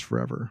 things last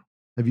forever.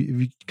 Have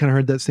you kind of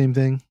heard that same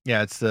thing?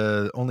 Yeah, it's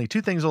only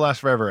 2 things will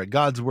last forever: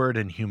 God's word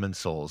and human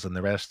souls, and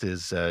the rest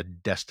is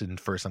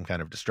destined for some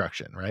kind of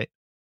destruction, right?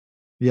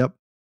 Yep.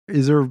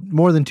 Is there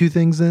more than 2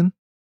 things then?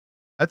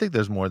 I think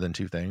there's more than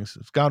 2 things.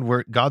 It's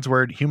God's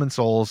word, human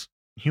souls,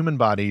 human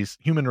bodies,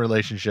 human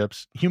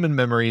relationships, human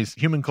memories,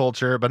 human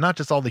culture, but not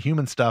just all the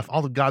human stuff,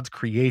 all of God's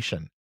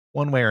creation.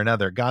 One way or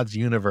another, God's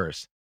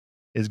universe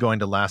is going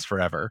to last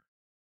forever.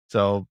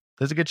 So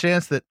there's a good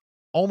chance that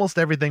almost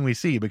everything we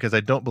see, because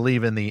I don't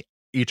believe in the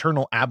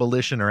eternal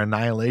abolition or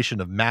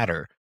annihilation of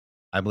matter,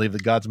 I believe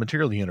that God's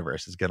material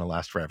universe is going to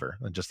last forever,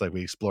 and just like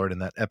we explored in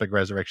that Epic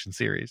Resurrection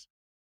series.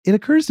 It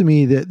occurs to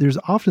me that there's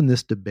often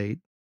this debate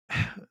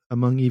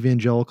among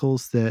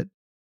evangelicals that,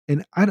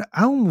 and I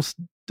almost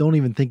don't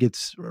even think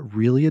it's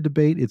really a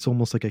debate. It's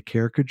almost like a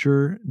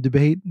caricature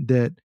debate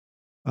that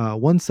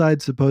one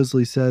side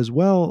supposedly says,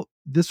 well,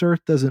 this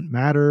earth doesn't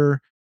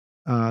matter.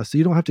 So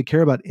you don't have to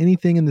care about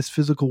anything in this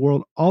physical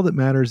world. All that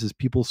matters is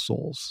people's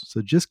souls.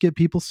 So just get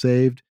people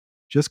saved,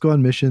 just go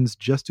on missions,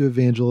 just do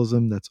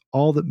evangelism. That's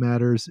all that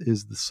matters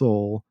is the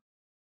soul.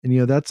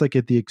 And, that's like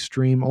at the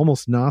extreme,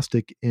 almost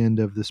Gnostic end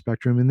of the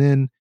spectrum. And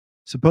then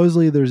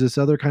supposedly there's this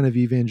other kind of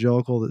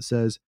evangelical that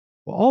says,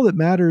 well, all that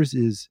matters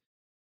is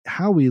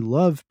how we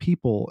love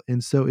people.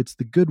 And so it's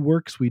the good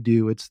works we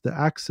do, it's the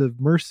acts of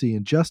mercy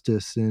and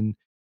justice, and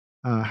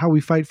how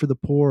we fight for the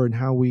poor, and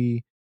how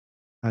we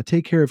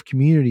take care of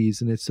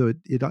communities. And it's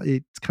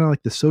kind of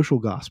like the social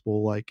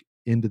gospel, like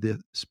into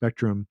the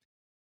spectrum.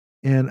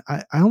 And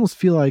I almost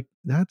feel like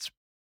that's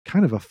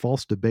kind of a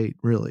false debate,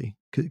 really,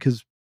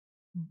 because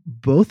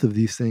both of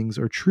these things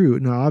are true.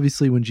 Now,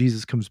 obviously, when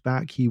Jesus comes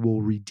back, he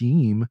will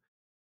redeem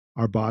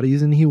our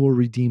bodies, and he will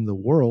redeem the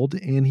world,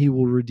 and he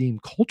will redeem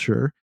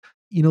culture.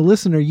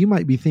 Listener, you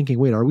might be thinking,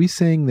 wait, are we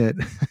saying that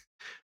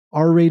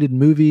R-rated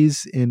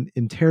movies and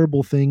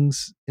terrible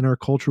things in our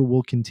culture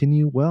will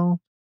continue? Well,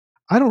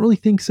 I don't really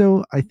think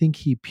so. I think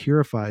he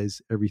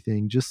purifies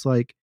everything just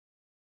like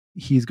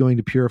he's going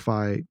to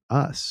purify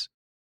us.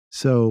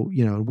 So,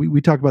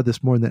 we talk about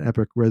this more in that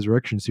Epic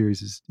Resurrection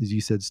series, as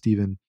you said,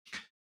 Stephen.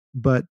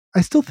 But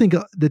I still think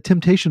the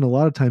temptation a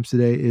lot of times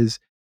today is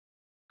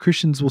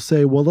Christians will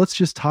say, well, let's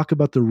just talk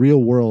about the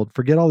real world.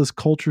 Forget all this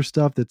culture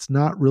stuff that's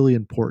not really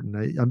important.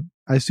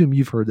 I assume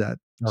you've heard that,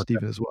 Okay.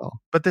 Stephen, as well.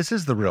 But this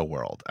is the real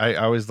world. I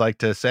always like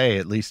to say,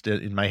 at least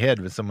in my head,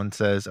 when someone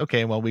says,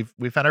 "Okay, well,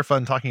 we've had our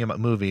fun talking about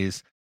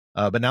movies,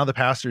 but now the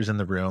pastor's in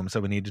the room, so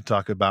we need to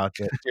talk about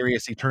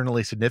serious,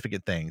 eternally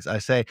significant things." I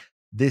say,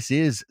 this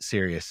is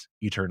serious,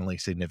 eternally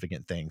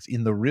significant things.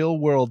 In the real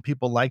world,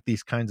 people like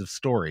these kinds of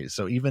stories.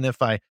 So even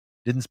if I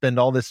didn't spend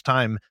all this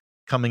time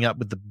coming up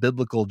with the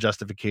biblical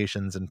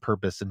justifications and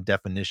purpose and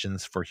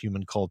definitions for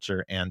human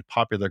culture and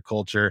popular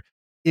culture,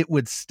 it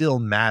would still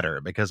matter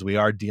because we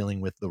are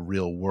dealing with the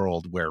real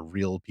world where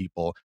real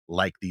people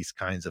like these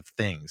kinds of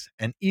things.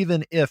 And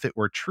even if it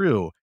were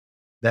true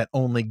that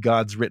only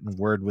God's written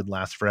word would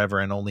last forever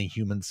and only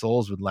human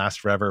souls would last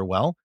forever,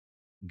 well,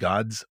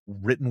 God's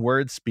written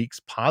word speaks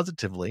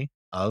positively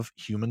of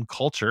human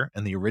culture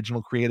and the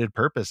original created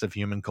purpose of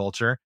human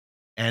culture.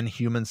 And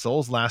human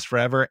souls last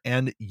forever,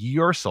 and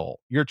your soul,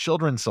 your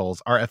children's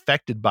souls are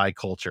affected by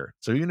culture.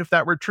 So even if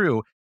that were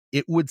true,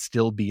 it would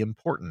still be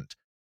important.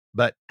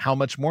 But how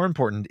much more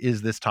important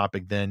is this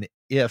topic than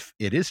if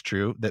it is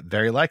true that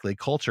very likely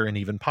culture and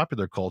even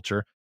popular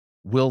culture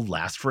will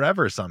last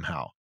forever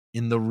somehow?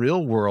 In the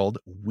real world,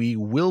 we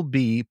will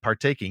be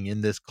partaking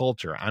in this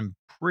culture. I'm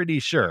pretty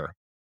sure.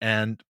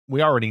 And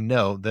we already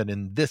know that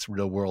in this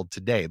real world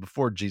today,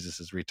 before Jesus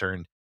has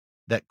returned,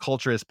 that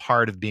culture is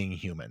part of being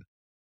human.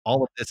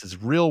 All of this is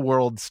real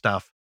world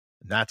stuff.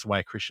 And that's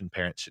why Christian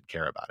parents should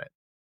care about it.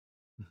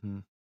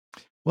 Mhm.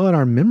 Well, and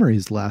our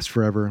memories last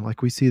forever.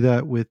 Like we see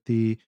that with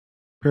the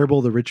parable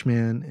of the rich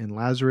man and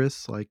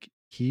Lazarus. Like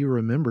he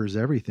remembers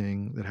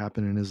everything that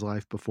happened in his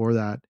life before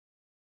that.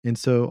 And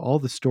so all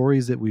the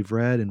stories that we've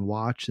read and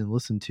watched and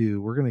listened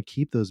to, we're going to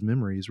keep those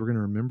memories. We're going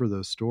to remember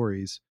those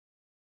stories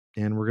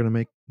and we're going to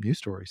make new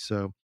stories.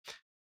 So,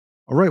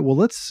 all right, well,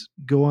 let's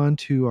go on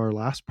to our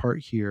last part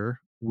here,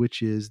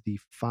 which is the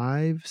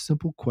 5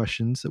 simple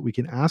questions that we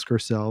can ask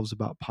ourselves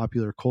about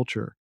popular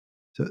culture.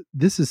 So,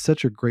 this is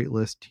such a great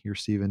list here,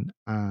 Stephen.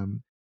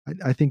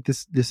 I think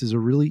this is a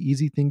really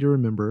easy thing to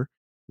remember.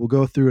 We'll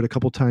go through it a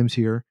couple times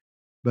here,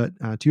 but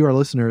to our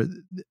listener,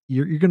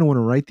 you're going to want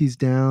to write these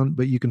down,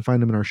 but you can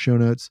find them in our show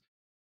notes.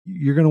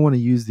 You're going to want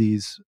to use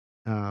these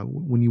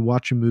when you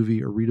watch a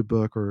movie or read a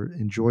book or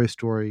enjoy a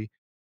story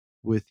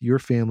with your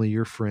family,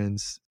 your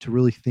friends, to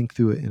really think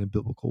through it in a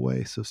biblical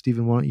way. So,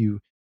 Stephen, why don't you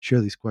share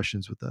these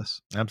questions with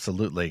us?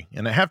 Absolutely.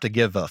 And I have to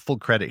give full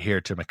credit here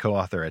to my co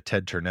author,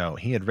 Ted Turneau.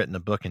 He had written a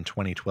book in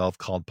 2012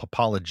 called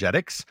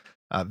Apologetics.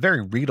 A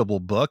very readable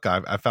book.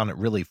 I found it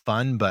really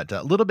fun, but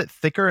a little bit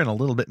thicker and a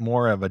little bit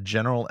more of a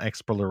general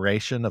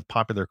exploration of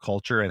popular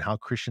culture and how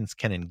Christians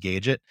can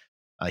engage it.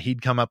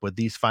 He'd come up with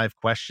these 5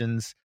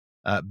 questions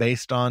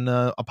based on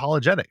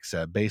apologetics,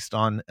 based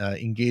on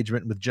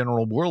engagement with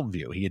general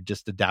worldview. He had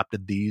just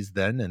adapted these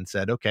then and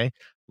said, okay,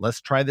 let's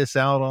try this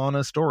out on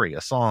a story,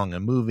 a song, a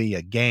movie,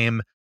 a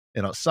game.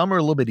 Some are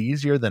a little bit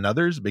easier than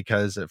others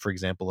because, for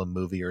example, a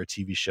movie or a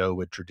TV show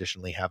would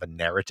traditionally have a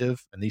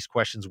narrative, and these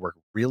questions work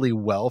really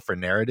well for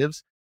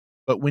narratives.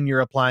 But when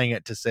you're applying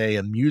it to, say,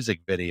 a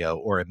music video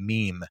or a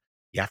meme,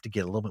 you have to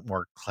get a little bit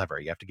more clever.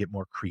 You have to get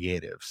more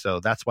creative.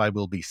 So that's why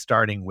we'll be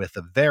starting with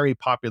a very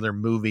popular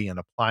movie and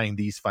applying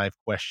these 5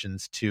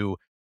 questions to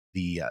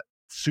the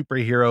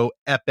superhero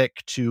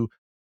epic to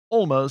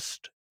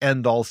almost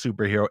end all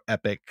superhero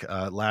epic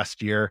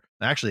last year.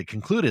 Actually, it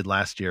concluded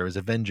last year. It was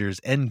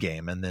Avengers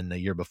Endgame. And then the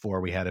year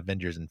before, we had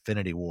Avengers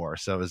Infinity War.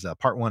 So it was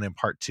part one and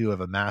part two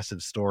of a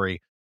massive story.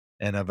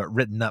 And I've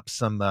written up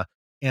some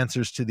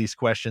answers to these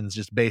questions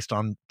just based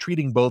on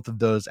treating both of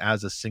those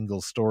as a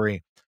single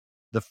story.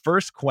 The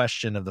first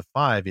question of the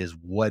 5 is,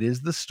 what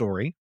is the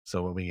story?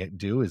 So what we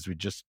do is we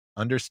just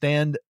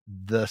understand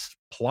the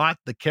plot,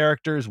 the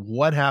characters,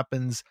 what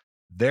happens.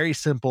 Very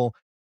simple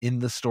in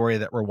the story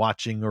that we're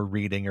watching or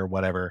reading or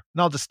whatever.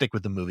 And I'll just stick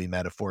with the movie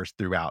metaphors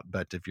throughout.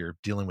 But if you're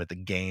dealing with a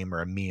game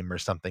or a meme or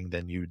something,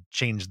 then you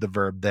change the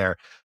verb there.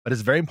 But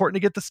it's very important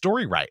to get the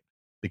story right,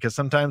 because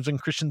sometimes when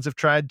Christians have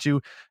tried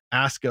to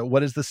ask,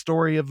 what is the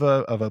story of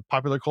a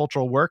popular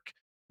cultural work,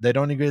 they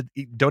don't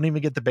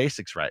even get the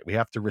basics right. We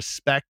have to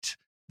respect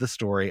the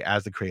story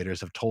as the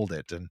creators have told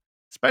it. And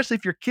especially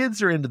if your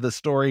kids are into the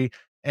story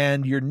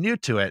and you're new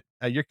to it,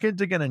 your kids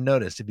are going to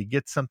notice if you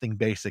get something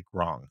basic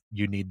wrong.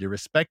 You need to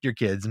respect your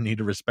kids and need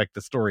to respect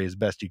the story as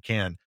best you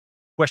can.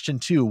 Question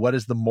 2, what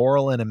is the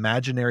moral and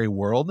imaginary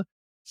world?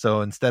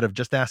 So instead of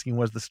just asking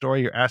what's the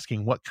story, you're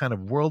asking what kind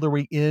of world are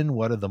we in?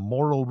 What are the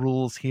moral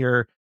rules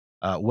here?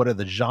 What are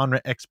the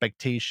genre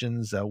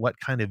expectations? What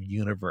kind of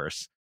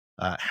universe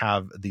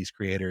have these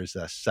creators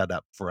set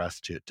up for us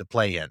to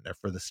play in, or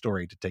for the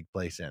story to take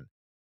place in?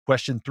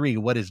 Question 3,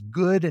 what is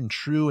good and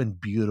true and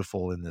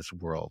beautiful in this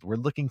world? We're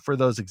looking for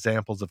those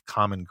examples of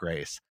common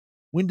grace.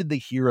 When did the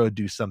hero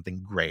do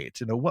something great?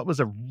 What was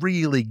a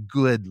really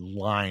good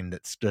line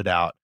that stood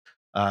out?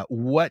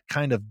 What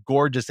kind of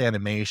gorgeous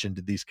animation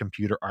did these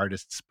computer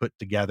artists put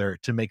together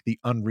to make the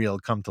unreal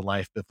come to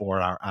life before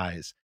our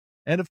eyes?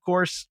 And of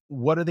course,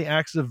 what are the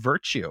acts of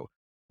virtue?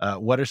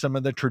 What are some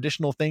of the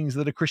traditional things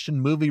that a Christian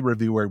movie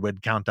reviewer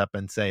would count up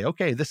and say,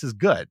 okay, this is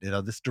good.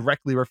 This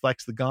directly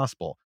reflects the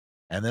gospel.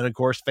 And then, of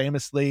course,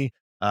 famously,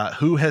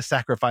 who has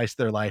sacrificed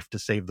their life to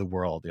save the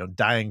world,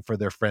 dying for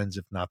their friends,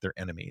 if not their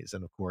enemies.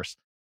 And of course,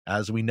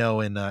 as we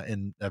know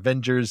in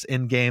Avengers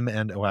Endgame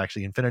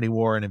actually Infinity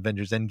War and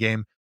Avengers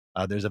Endgame,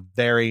 there's a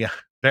very,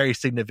 very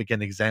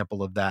significant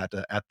example of that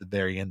at the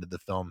very end of the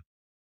film.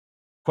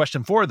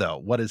 Question 4, though,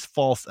 what is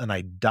false and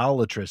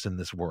idolatrous in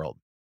this world?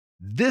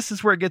 This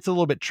is where it gets a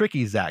little bit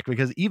tricky, Zach,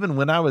 because even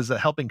when I was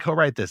helping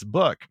co-write this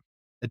book,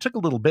 it took a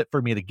little bit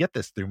for me to get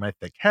this through my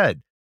thick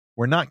head.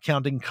 We're not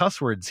counting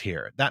cuss words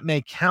here. That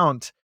may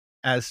count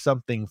as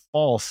something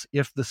false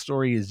if the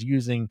story is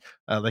using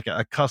like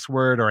a cuss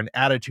word or an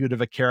attitude of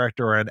a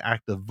character or an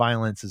act of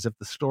violence, as if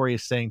the story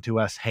is saying to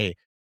us, hey,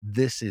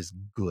 this is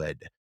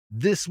good.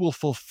 This will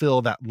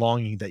fulfill that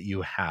longing that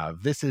you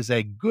have. This is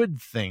a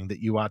good thing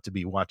that you ought to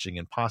be watching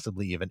and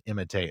possibly even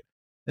imitate.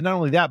 And not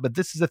only that, but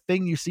this is a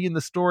thing you see in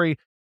the story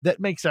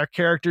that makes our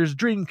character's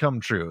dream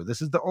come true.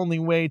 This is the only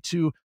way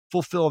to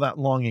fulfill that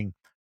longing.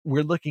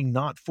 We're looking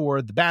not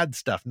for the bad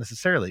stuff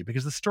necessarily,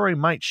 because the story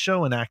might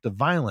show an act of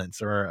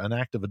violence or an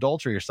act of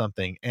adultery or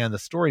something, and the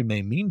story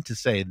may mean to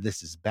say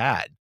this is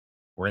bad.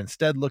 We're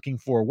instead looking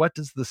for, what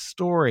does the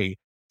story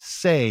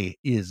say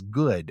is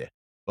good,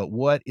 but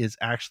what is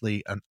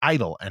actually an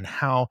idol, and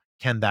how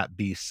can that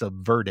be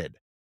subverted?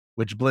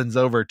 Which blends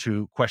over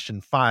to question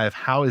 5,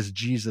 how is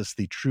Jesus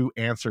the true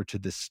answer to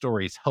this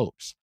story's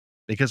hopes?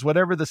 Because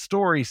whatever the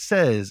story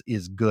says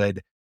is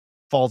good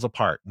falls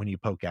apart when you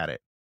poke at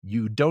it.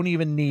 You don't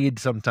even need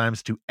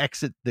sometimes to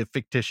exit the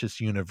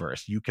fictitious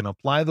universe. You can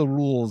apply the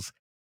rules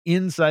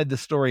inside the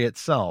story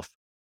itself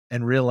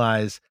and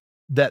realize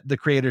that the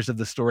creators of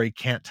the story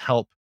can't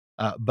help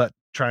but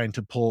trying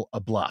to pull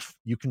a bluff.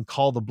 You can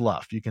call the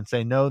bluff. You can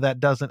say, no, that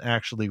doesn't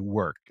actually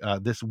work.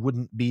 This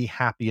wouldn't be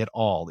happy at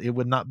all. It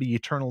would not be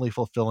eternally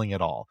fulfilling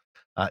at all.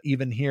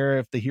 Even here,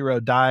 if the hero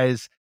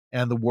dies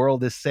and the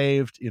world is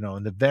saved,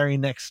 in the very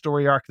next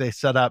story arc they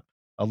set up,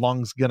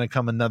 along's going to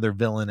come another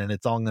villain and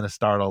it's all going to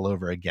start all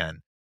over again.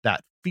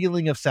 That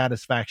feeling of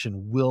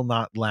satisfaction will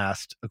not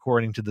last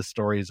according to the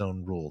story's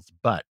own rules,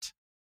 but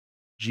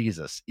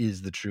Jesus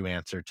is the true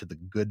answer to the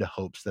good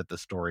hopes that the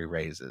story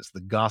raises. The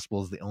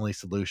gospel is the only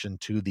solution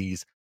to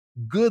these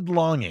good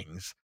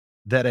longings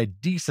that a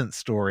decent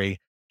story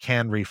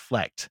can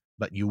reflect,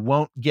 but you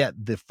won't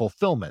get the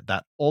fulfillment,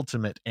 that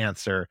ultimate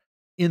answer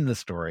in the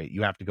story.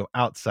 You have to go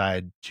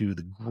outside to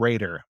the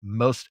greater,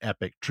 most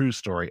epic, true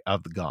story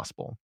of the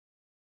gospel.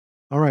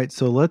 All right,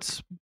 so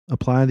let's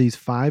apply these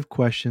 5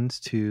 questions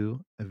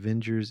to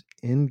Avengers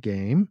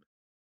Endgame.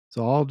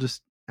 So I'll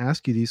just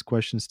ask you these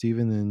questions,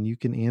 Stephen, and you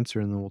can answer,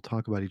 and then we'll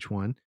talk about each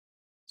one.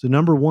 So,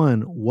 number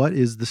 1, what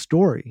is the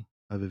story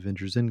of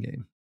Avengers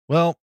Endgame?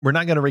 Well, we're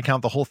not going to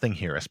recount the whole thing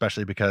here,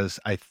 especially because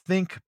I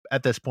think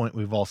at this point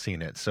we've all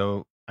seen it.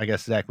 So I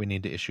guess, Zach, we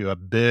need to issue a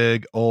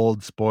big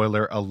old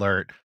spoiler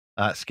alert.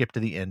 Skip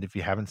to the end if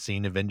you haven't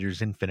seen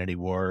Avengers Infinity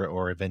War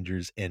or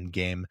Avengers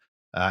Endgame.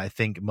 I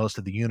think most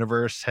of the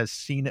universe has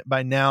seen it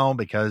by now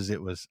because it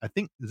was, I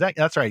think, Zach,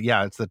 that's right.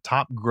 Yeah, it's the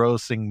top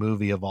grossing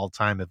movie of all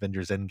time.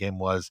 Avengers Endgame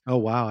was. Oh,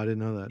 wow. I didn't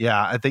know that. Yeah,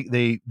 I think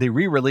they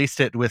re-released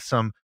it with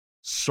some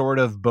sort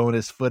of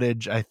bonus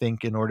footage, I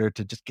think, in order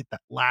to just get that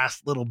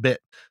last little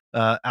bit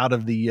out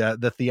of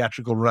the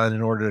theatrical run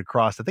in order to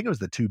cross, I think it was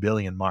the 2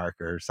 billion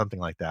mark or something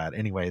like that.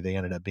 Anyway, they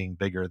ended up being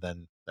bigger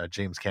than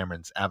James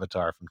Cameron's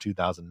Avatar from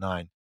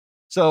 2009.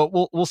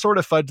 So we'll sort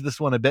of fudge this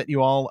one a bit,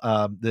 you all.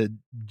 The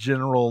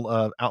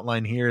general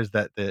outline here is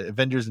that the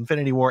Avengers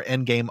Infinity War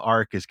Endgame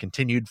arc is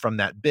continued from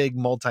that big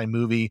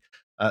multi-movie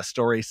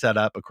story set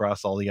up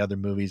across all the other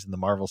movies in the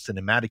Marvel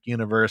Cinematic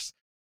Universe.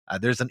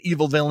 There's an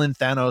evil villain,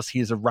 Thanos. He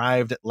has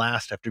arrived at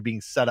last after being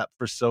set up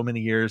for so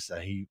many years.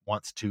 He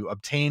wants to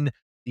obtain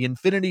the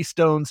Infinity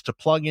Stones to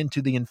plug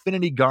into the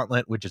Infinity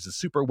Gauntlet, which is a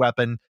super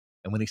weapon.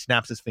 And when he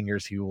snaps his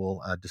fingers, he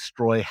will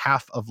destroy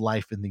half of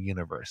life in the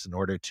universe in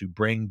order to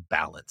bring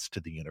balance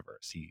to the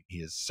universe. He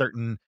is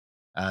certain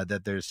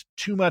that there's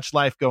too much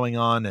life going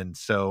on. And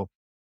so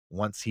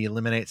once he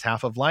eliminates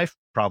half of life,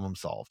 problem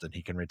solved, and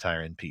he can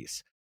retire in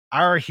peace.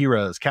 Our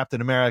heroes,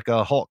 Captain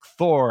America, Hulk,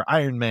 Thor,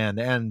 Iron Man,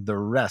 and the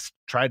rest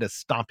try to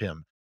stop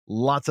him.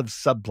 Lots of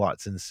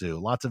subplots ensue,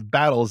 lots of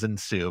battles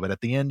ensue, but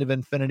at the end of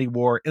Infinity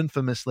War,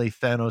 infamously,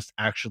 Thanos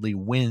actually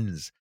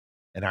wins.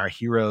 And our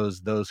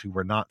heroes, those who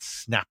were not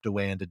snapped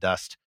away into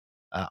dust,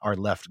 are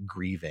left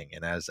grieving.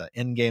 And as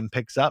Endgame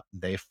picks up,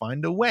 they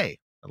find a way.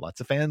 And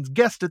lots of fans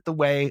guessed at the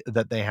way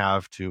that they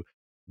have to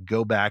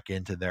go back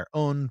into their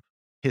own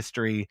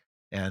history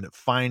and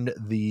find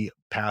the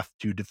path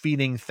to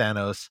defeating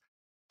Thanos.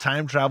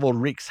 Time travel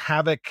wreaks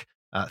havoc.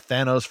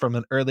 Thanos from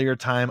an earlier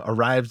time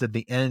arrives at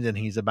the end and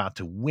he's about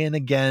to win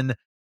again.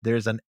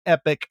 There's an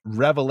epic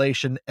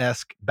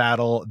Revelation-esque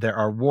battle. There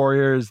are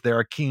warriors, there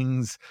are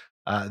kings,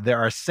 there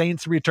are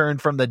saints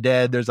returned from the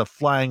dead. There's a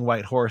flying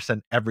white horse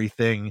and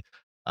everything.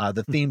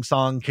 The theme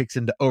song kicks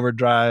into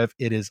overdrive.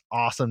 It is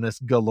awesomeness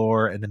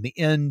galore. And in the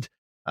end,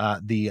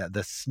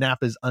 the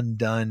snap is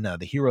undone.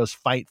 The heroes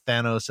fight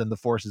Thanos and the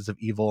forces of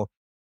evil.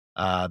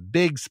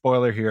 Big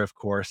spoiler here, of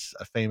course.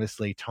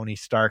 Famously, Tony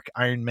Stark,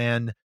 Iron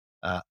Man,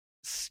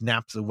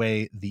 snaps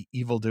away the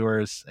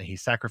evildoers. He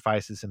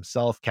sacrifices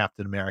himself.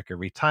 Captain America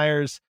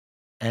retires.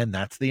 And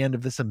that's the end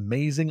of this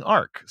amazing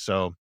arc.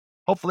 So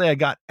hopefully I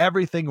got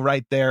everything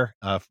right there.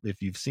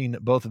 If you've seen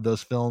both of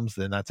those films,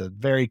 then that's a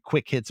very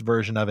quick hits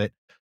version of it.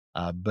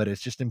 But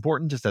it's just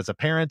important, just as a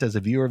parent, as a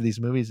viewer of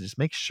these movies, just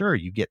make sure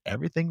you get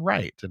everything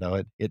right.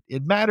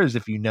 It matters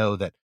if you know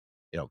that,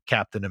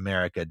 Captain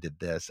America did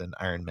this and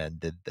Iron Man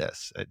did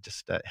this. It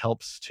just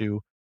helps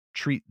to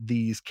treat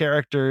these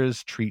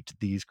characters, treat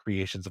these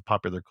creations of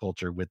popular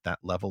culture with that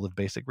level of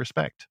basic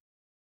respect.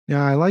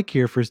 Now, I like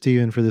here for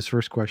Steven for this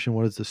first question,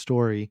 what is the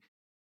story?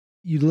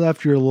 You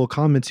left your little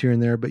comments here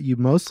and there, but you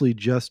mostly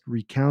just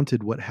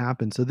recounted what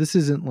happened. So this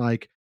isn't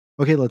like,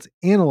 okay, let's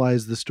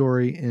analyze the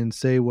story and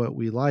say what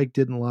we like,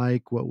 didn't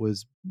like, what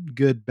was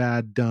good,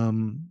 bad,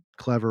 dumb,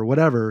 clever,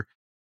 whatever.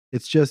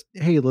 It's just,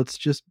 hey, let's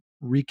just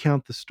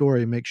recount the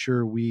story, make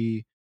sure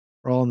we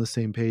are all on the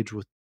same page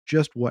with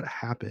just what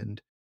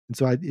happened. And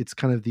so it's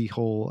kind of the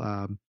whole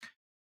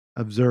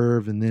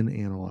observe and then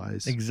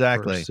analyze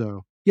Exactly. first.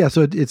 So yeah,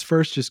 so it's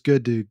first just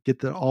good to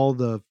get all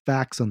the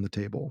facts on the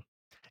table.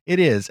 It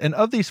is. And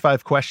of these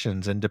 5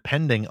 questions, and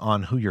depending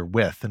on who you're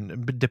with,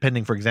 and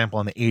depending, for example,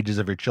 on the ages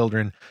of your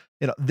children,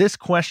 this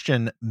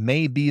question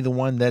may be the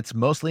one that's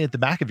mostly at the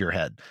back of your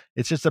head.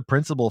 It's just a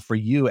principle for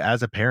you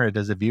as a parent,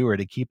 as a viewer,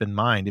 to keep in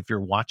mind. If you're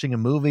watching a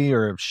movie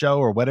or a show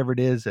or whatever it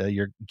is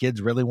your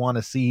kids really want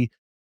to see,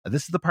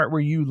 this is the part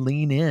where you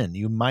lean in.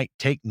 You might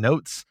take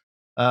notes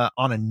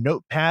on a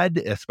notepad,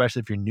 especially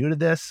if you're new to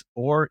this,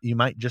 or you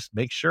might just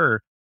make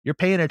sure you're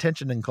paying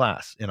attention in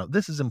class.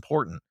 This is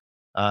important.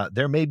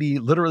 There may be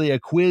literally a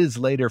quiz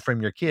later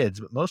from your kids,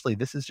 but mostly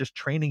this is just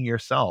training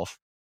yourself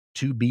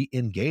to be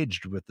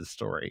engaged with the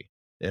story.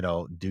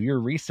 Do your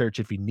research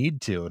if you need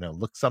to,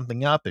 look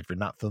something up if you're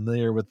not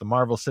familiar with the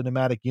Marvel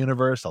Cinematic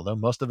Universe, although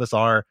most of us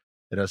are,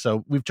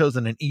 so we've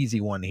chosen an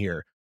easy one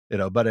here.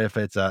 But if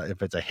it's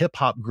a hip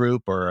hop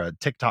group or a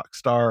TikTok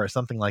star or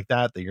something like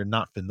that you're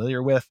not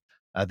familiar with,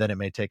 then it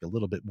may take a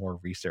little bit more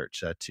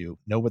research to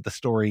know what the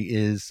story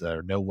is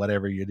or know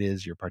whatever it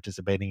is you're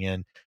participating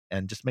in,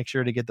 and just make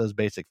sure to get those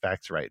basic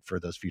facts right for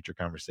those future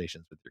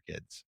conversations with your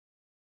kids.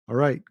 All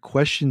right.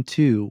 Question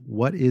 2.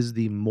 What is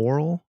the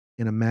moral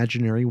and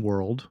imaginary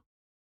world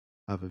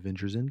of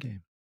Avengers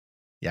Endgame?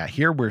 Yeah,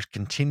 here we're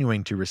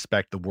continuing to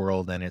respect the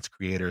world and its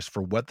creators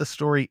for what the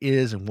story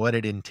is and what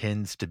it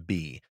intends to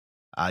be.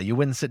 You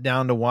wouldn't sit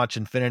down to watch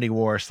Infinity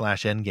War /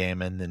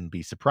 Endgame and then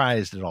be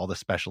surprised at all the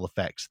special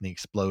effects and the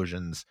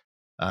explosions.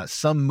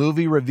 Some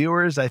movie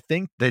reviewers, I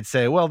think, they'd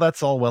say, well,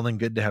 that's all well and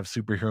good to have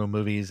superhero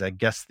movies. I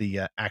guess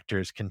the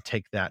actors can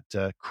take that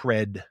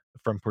cred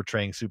from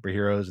portraying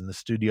superheroes, and the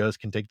studios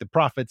can take the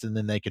profits, and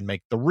then they can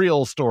make the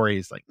real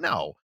stories. Like,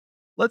 no,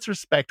 let's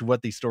respect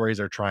what these stories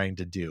are trying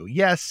to do.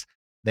 Yes,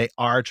 they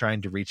are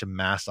trying to reach a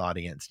mass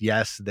audience.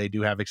 Yes, they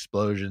do have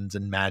explosions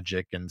and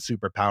magic and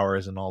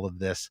superpowers and all of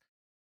this,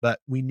 but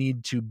we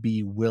need to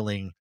be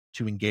willing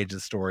to engage the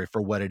story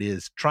for what it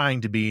is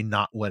trying to be,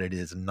 not what it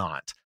is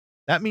not.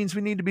 That means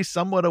we need to be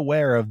somewhat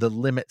aware of the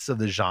limits of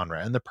the genre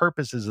and the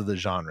purposes of the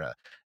genre.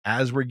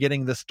 As we're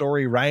getting the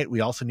story right, we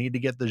also need to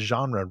get the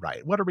genre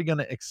right. What are we going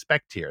to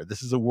expect here?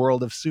 This is a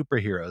world of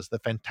superheroes. The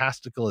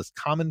fantastical is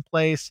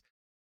commonplace.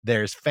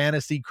 There's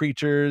fantasy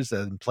creatures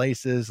and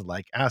places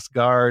like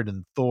Asgard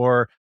and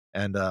Thor,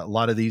 and a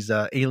lot of these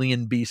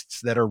alien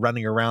beasts that are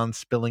running around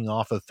spilling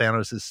off of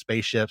Thanos'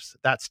 spaceships.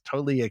 That's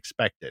totally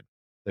expected.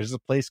 There's a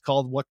place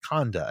called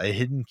Wakanda, a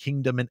hidden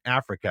kingdom in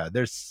Africa.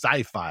 There's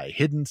sci-fi,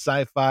 hidden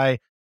sci-fi.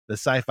 The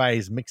sci-fi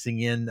is mixing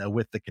in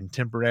with the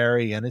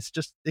contemporary, and it's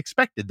just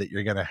expected that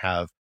you're going to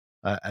have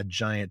a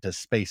giant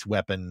space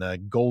weapon, a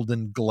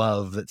golden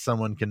glove that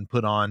someone can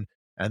put on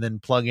and then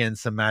plug in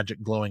some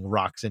magic glowing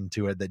rocks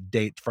into it that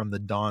date from the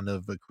dawn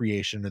of the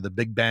creation or the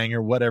Big Bang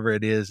or whatever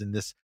it is in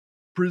this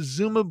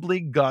presumably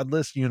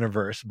godless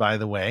universe, by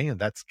the way. And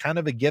that's kind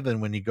of a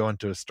given when you go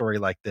into a story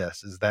like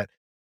this, is that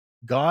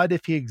God,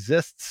 if he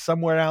exists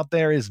somewhere out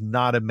there, is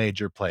not a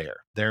major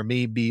player. There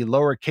may be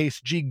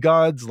lowercase g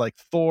gods like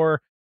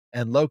Thor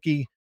and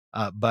Loki,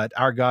 but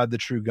our God, the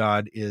true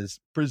God, is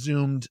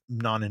presumed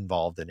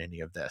non-involved in any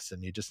of this.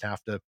 And you just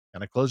have to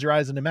kind of close your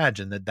eyes and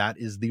imagine that that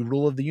is the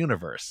rule of the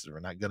universe. We're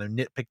not going to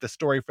nitpick the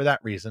story for that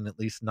reason, at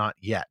least not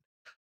yet.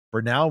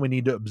 For now, we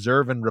need to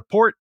observe and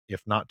report,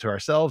 if not to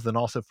ourselves, then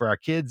also for our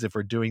kids. If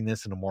we're doing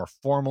this in a more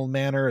formal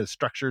manner, as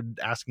structured,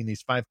 asking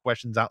these 5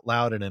 questions out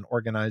loud in an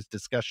organized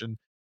discussion.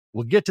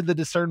 We'll get to the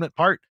discernment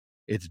part.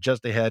 It's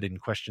just ahead in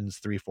questions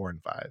 3, 4,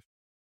 and 5.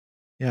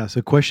 Yeah.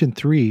 So, question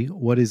 3: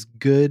 what is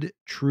good,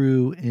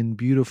 true, and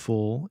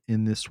beautiful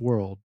in this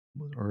world?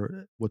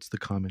 Or what's the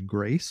common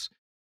grace?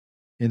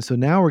 And so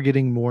now we're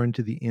getting more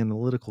into the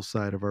analytical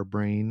side of our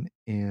brain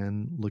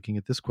and looking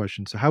at this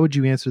question. So, how would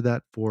you answer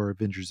that for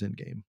Avengers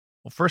Endgame?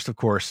 Well, first, of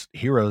course,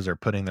 heroes are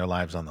putting their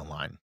lives on the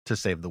line to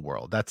save the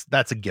world.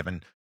 That's a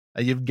given.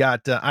 You've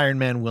got Iron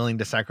Man willing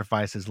to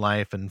sacrifice his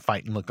life and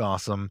fight and look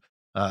awesome.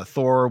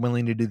 Thor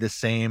willing to do the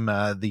same.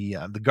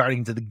 The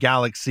Guardians of the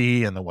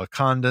Galaxy and the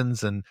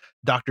Wakandans and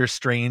Doctor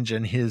Strange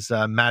and his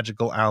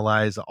magical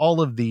allies.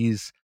 All of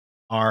these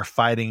are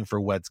fighting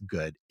for what's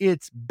good.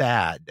 It's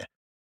bad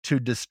to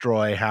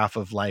destroy half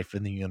of life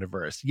in the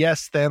universe.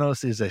 Yes,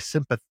 Thanos is a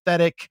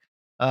sympathetic,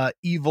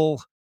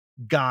 evil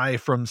guy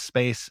from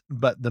space,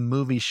 but the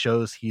movie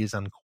shows he is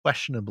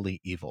unquestionably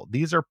evil.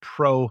 These are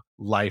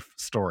pro-life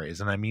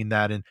stories, and I mean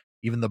that in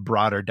even the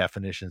broader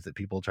definitions that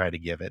people try to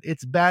give it.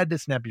 It's bad to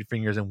snap your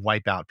fingers and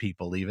wipe out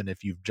people, even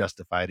if you've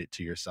justified it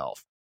to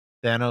yourself.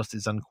 Thanos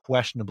is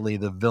unquestionably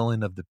the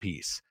villain of the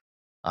piece.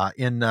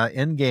 In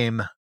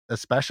Endgame,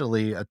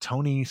 especially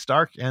Tony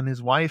Stark and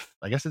his wife,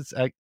 I guess it's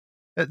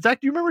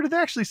Zach, do you remember, did they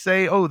actually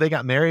say, oh, they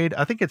got married?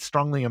 I think it's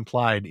strongly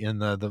implied in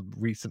the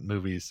recent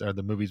movies or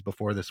the movies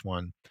before this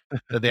one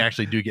that they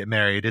actually do get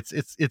married.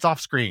 It's off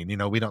screen. You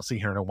know, we don't see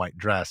her in a white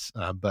dress,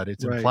 but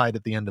it's Right. implied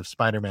at the end of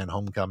Spider-Man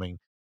Homecoming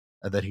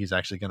that he's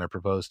actually going to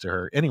propose to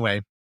her.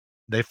 Anyway,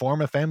 they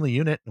form a family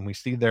unit and we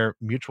see their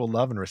mutual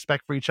love and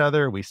respect for each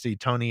other. We see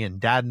Tony in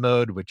dad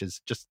mode, which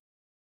is just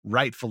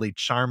rightfully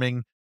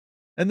charming.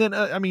 And then,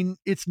 I mean,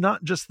 it's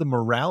not just the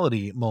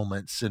morality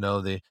moments, you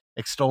know, the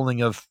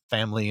extolling of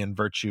family and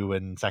virtue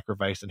and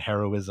sacrifice and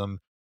heroism.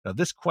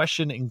 This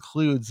question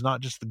includes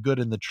not just the good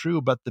and the true,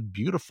 but the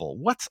beautiful.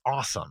 What's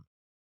awesome?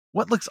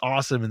 What looks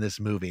awesome in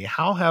this movie?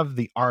 How have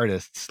the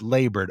artists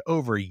labored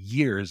over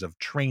years of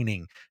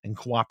training and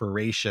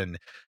cooperation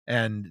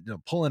and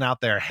pulling out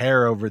their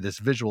hair over this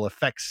visual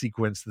effects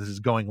sequence that is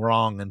going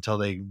wrong until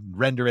they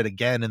render it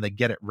again and they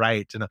get it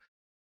right? And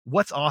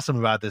what's awesome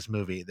about this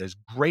movie? There's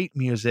great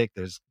music,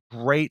 there's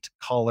great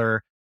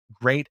color,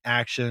 great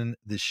action.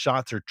 The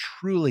shots are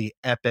truly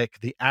epic.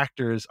 The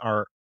actors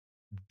are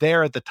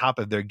there at the top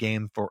of their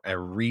game for a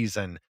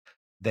reason.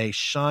 They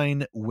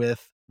shine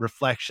with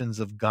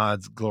reflections of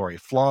God's glory.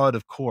 Flawed,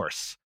 of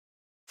course,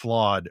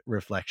 flawed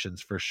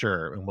reflections for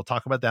sure. And we'll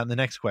talk about that in the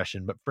next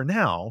question. But for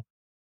now,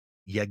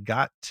 you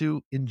got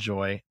to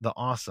enjoy the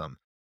awesome.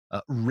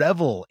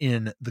 Revel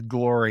in the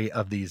glory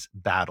of these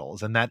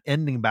battles and that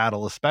ending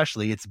battle,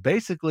 especially. It's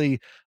basically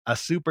a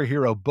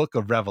superhero book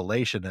of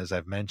revelation, as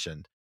I've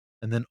mentioned.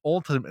 And then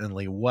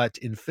ultimately, what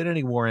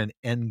Infinity War and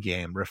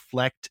Endgame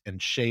reflect and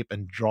shape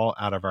and draw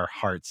out of our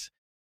hearts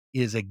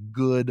is a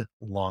good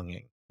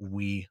longing.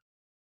 We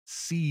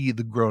see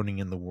the groaning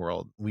in the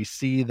world. We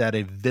see that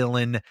a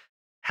villain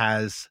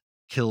has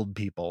killed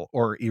people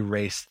or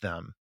erased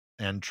them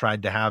and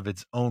tried to have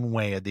its own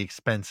way at the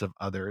expense of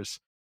others.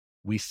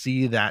 We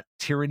see that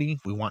tyranny,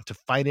 we want to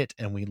fight it,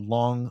 and we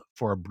long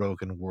for a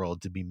broken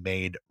world to be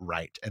made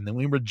right. And then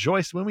we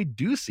rejoice when we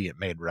do see it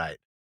made right.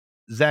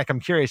 Zach, I'm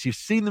curious, you've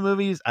seen the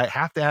movies. I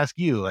have to ask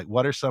you, like,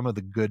 what are some of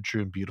the good,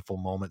 true, and beautiful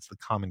moments, the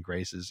common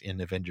graces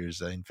in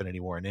Avengers, Infinity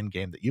War, and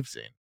Endgame that you've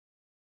seen?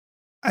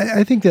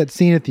 I think that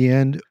scene at the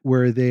end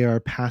where they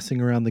are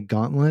passing around the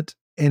gauntlet,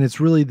 and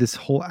it's really this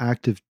whole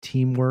act of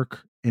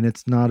teamwork, and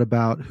it's not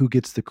about who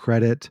gets the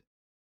credit.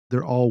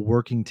 They're all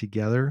working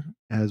together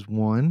as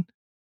one,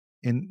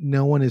 and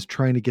no one is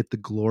trying to get the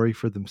glory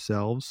for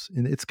themselves.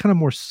 And it's kind of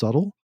more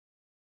subtle,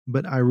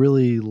 but I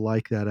really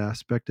like that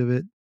aspect of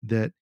it.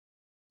 That,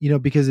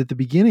 because at the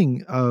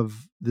beginning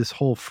of this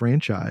whole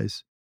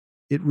franchise,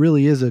 it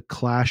really is a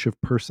clash of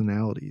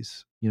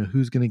personalities.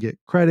 Who's going to get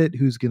credit,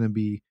 who's going to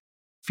be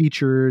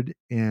featured,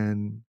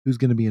 and who's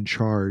going to be in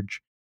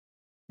charge.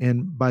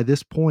 And by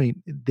this point,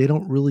 they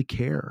don't really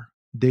care.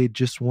 They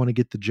just want to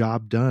get the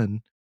job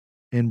done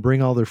and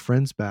bring all their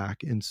friends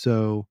back. And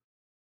so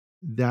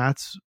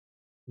that's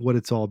what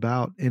it's all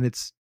about. And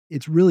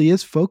it really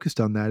is focused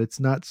on that.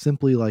 It's not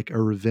simply like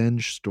a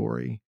revenge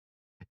story,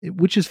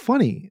 which is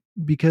funny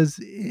because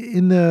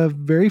in the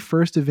very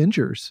first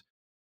Avengers,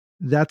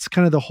 that's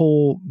kind of the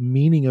whole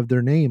meaning of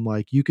their name.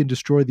 Like, you can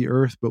destroy the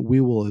earth, but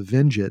we will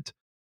avenge it.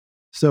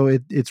 So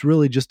it's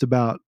really just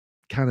about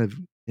kind of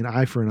an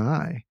eye for an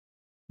eye.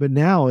 But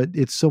now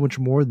it's so much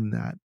more than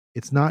that.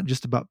 It's not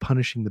just about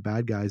punishing the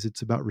bad guys,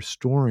 it's about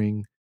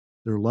restoring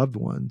their loved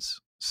ones.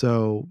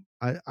 So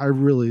I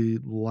really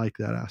like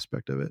that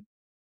aspect of it.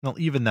 Well,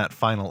 even that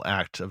final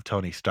act of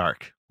Tony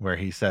Stark, where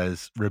he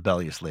says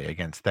rebelliously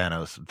against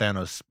Thanos,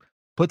 Thanos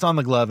puts on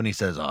the glove and he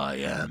says, I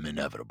am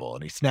inevitable.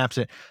 And he snaps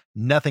it.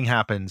 Nothing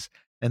happens.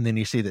 And then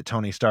you see that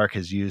Tony Stark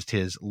has used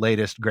his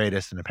latest,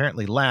 greatest, and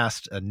apparently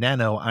last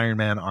nano Iron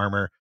Man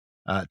armor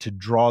to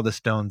draw the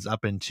stones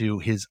up into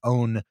his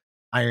own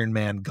Iron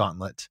Man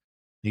gauntlet.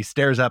 He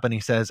stares up and he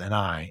says, and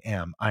I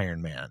am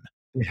Iron Man.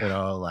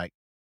 Yeah. Like,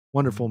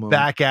 Wonderful moment.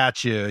 back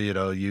at you,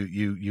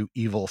 you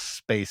evil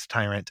space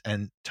tyrant.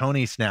 And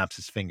Tony snaps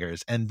his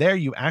fingers. And there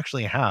you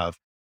actually have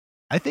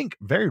I think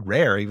very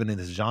rare, even in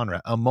this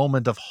genre, a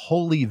moment of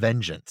holy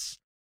vengeance.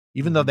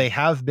 Even though Mhm. they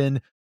have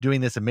been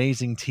doing this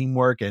amazing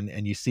teamwork,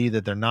 and you see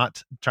that they're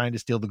not trying to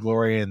steal the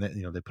glory, and that,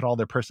 they put all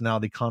their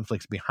personality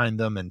conflicts behind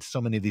them, and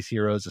so many of these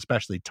heroes,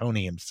 especially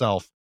Tony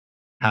himself,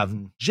 have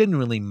Mhm.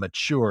 genuinely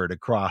matured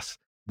across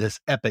this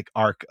epic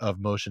arc of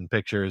motion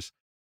pictures.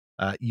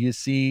 You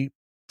see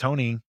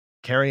Tony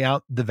carry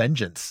out the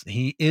vengeance.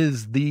 He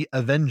is the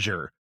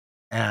Avenger.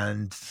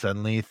 And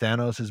suddenly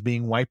Thanos is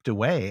being wiped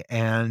away.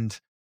 And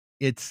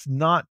it's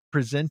not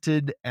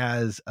presented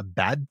as a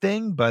bad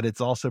thing, but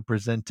it's also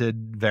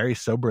presented very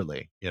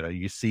soberly.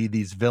 You see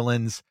these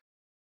villains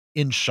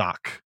in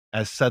shock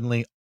as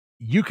suddenly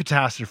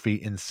eucatastrophe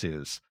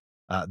ensues.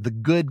 The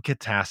good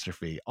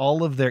catastrophe.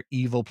 All of their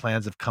evil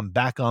plans have come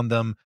back on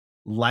them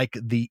like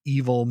the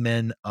evil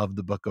men of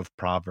the book of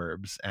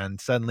Proverbs.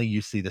 And suddenly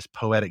you see this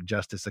poetic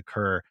justice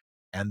occur.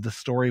 And the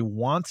story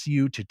wants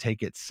you to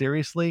take it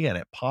seriously, and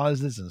it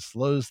pauses and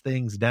slows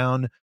things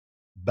down.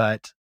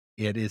 But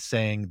it is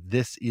saying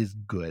this is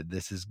good.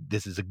 This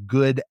is a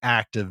good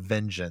act of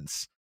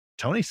vengeance.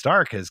 Tony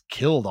Stark has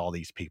killed all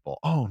these people.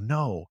 Oh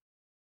no,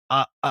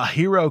 a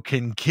hero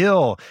can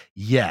kill.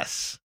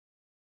 Yes,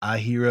 a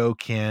hero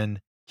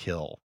can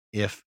kill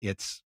if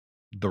it's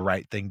the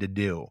right thing to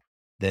do.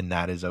 Then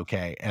that is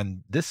okay.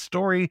 And this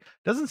story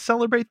doesn't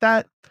celebrate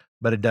that,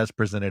 but it does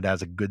present it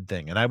as a good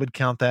thing. And I would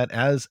count that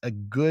as a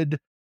good,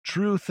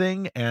 true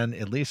thing. And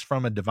at least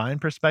from a divine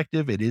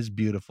perspective, it is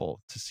beautiful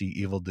to see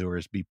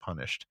evildoers be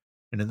punished.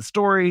 And in the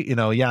story,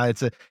 yeah,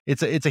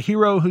 it's a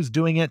hero who's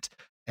doing it,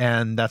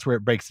 and that's where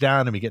it breaks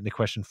down. And we get into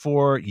question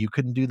 4. You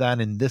couldn't do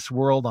that in this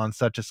world on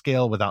such a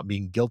scale without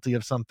being guilty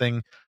of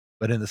something.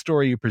 But in the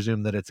story, you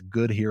presume that it's a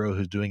good hero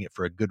who's doing it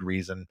for a good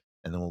reason.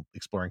 And then we'll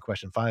explore in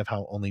question 5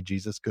 how only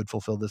Jesus could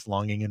fulfill this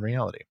longing in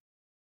reality.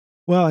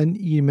 Well, and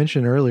you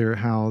mentioned earlier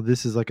how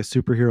this is like a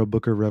superhero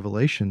book of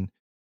Revelation.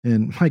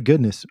 And my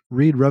goodness,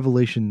 read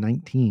Revelation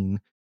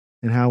 19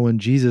 and how when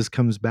Jesus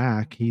comes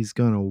back, he's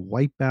going to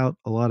wipe out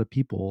a lot of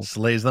people.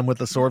 Slays them with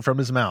the sword from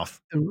his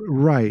mouth.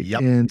 Right. Yep.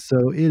 And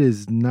so it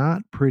is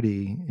not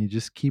pretty. You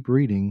just keep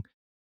reading.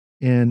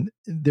 And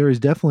there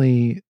is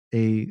definitely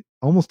a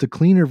almost a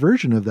cleaner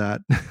version of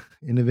that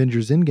in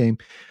Avengers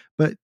Endgame.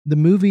 But the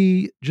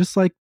movie, just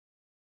like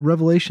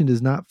Revelation,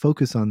 does not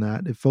focus on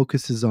that. It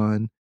focuses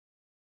on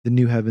the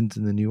new heavens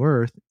and the new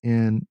earth.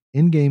 And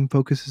Endgame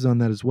focuses on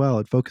that as well.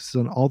 It focuses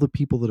on all the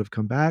people that have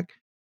come back,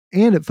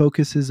 and it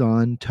focuses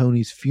on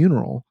Tony's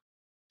funeral.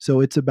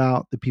 So it's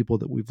about the people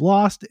that we've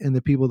lost and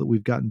the people that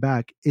we've gotten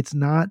back. It's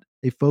not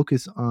a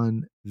focus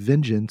on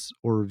vengeance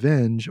or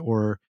revenge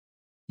or,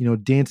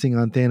 dancing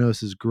on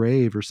Thanos's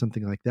grave or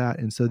something like that.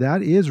 And so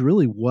that is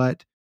really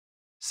what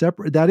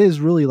separate that is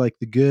really like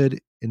the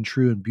good and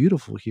true and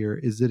beautiful here,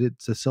 is that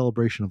it's a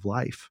celebration of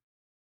life.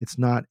 It's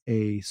not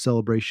a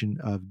celebration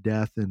of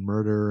death and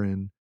murder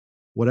and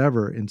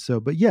whatever. And so,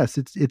 but yes,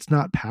 it's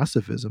not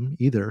pacifism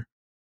either.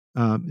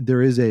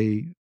 There is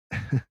a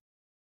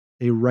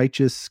a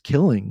righteous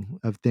killing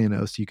of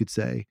Thanos, you could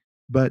say,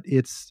 but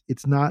it's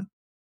not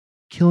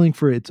killing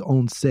for its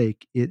own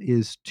sake. It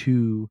is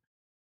to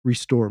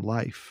restore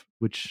life,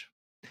 which,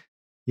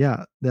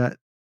 yeah, that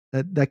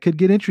could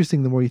get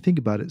interesting the more you think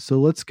about it. So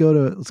let's go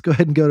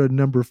ahead and go to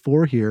number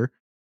 4 here.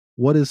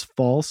 What is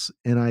false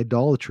and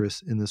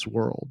idolatrous in this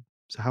world?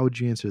 So how would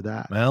you answer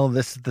that? Well,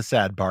 this is the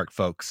sad part,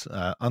 folks.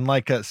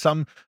 Unlike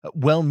some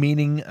well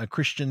meaning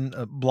Christian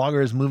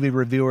bloggers, movie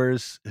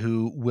reviewers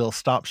who will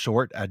stop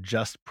short at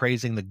just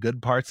praising the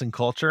good parts in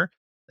culture,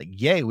 like,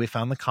 yay, we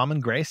found the common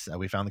grace.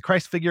 We found the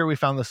Christ figure. We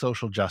found the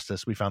social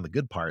justice. We found the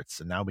good parts.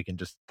 And now we can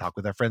just talk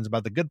with our friends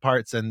about the good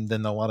parts. And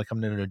then they'll want to come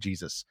to know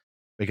Jesus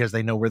because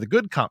they know we're the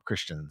good cop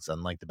Christians,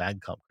 unlike the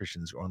bad cop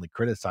Christians who only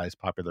criticize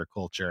popular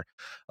culture.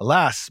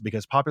 Alas,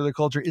 because popular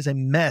culture is a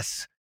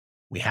mess,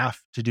 we have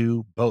to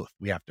do both.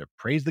 We have to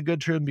praise the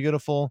good, true, and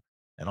beautiful,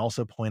 and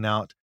also point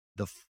out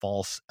the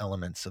false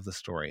elements of the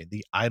story,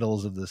 the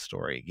idols of the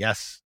story.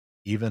 Yes,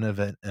 even of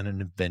an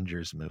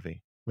Avengers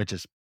movie, which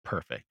is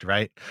perfect,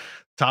 right?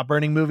 Top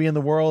earning movie in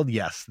the world.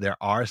 Yes, there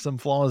are some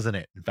flaws in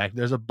it. In fact,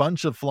 there's a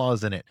bunch of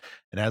flaws in it.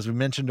 And as we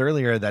mentioned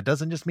earlier, that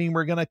doesn't just mean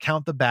we're going to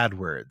count the bad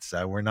words.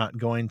 We're not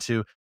going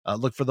to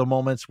look for the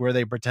moments where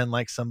they pretend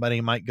like somebody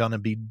might gonna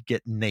be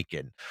getting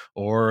naked,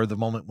 or the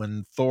moment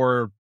when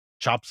Thor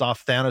chops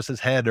off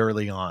Thanos' head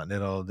early on.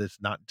 There's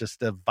not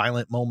just a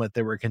violent moment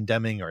that we're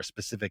condemning or a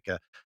specific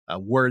a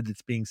word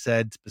that's being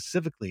said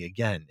specifically.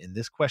 Again, in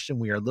this question,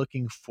 we are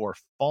looking for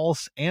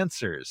false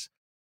answers,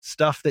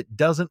 stuff that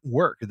doesn't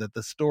work, that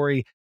the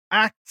story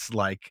acts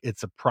like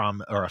it's a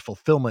prom or a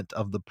fulfillment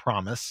of the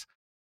promise,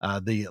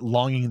 the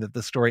longing that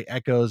the story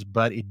echoes,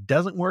 but it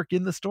doesn't work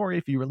in the story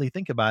if you really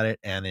think about it.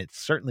 And it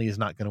certainly is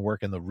not going to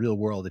work in the real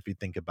world if you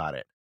think about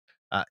it.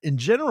 In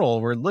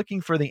general, we're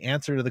looking for the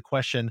answer to the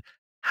question,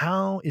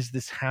 how is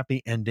this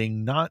happy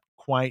ending not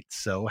quite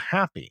so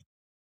happy?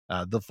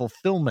 The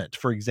fulfillment,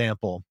 for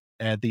example,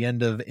 at the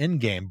end of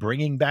Endgame,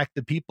 bringing back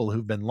the people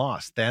who've been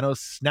lost. Thanos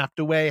snapped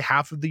away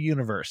half of the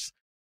universe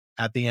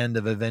at the end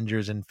of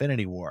Avengers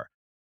Infinity War.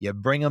 You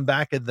bring them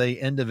back at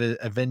the end of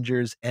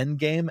Avengers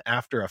Endgame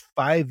after a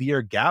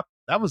 5-year gap.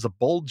 That was a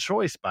bold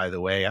choice, by the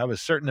way. I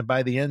was certain that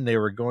by the end they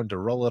were going to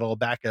roll it all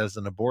back as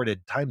an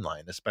aborted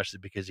timeline, especially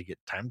because you get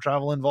time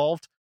travel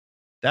involved.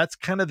 That's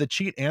kind of the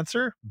cheat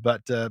answer,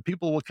 but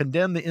people will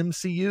condemn the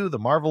MCU, the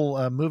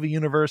Marvel movie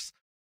universe,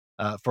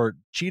 for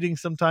cheating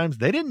sometimes.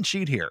 They didn't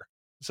cheat here.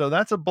 So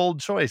that's a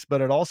bold choice,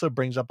 but it also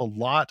brings up a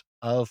lot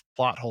of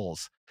plot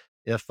holes.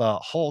 If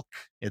Hulk,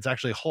 it's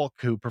actually Hulk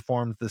who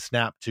performs the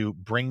snap to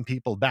bring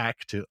people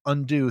back to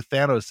undo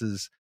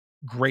Thanos's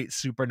great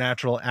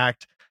supernatural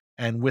act.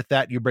 And with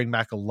that, you bring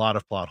back a lot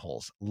of plot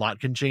holes. A lot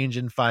can change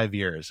in 5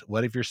 years.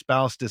 What if your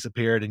spouse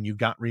disappeared and you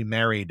got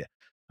remarried?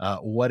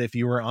 What if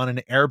you were on an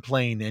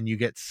airplane and you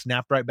get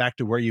snapped right back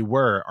to where you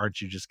were?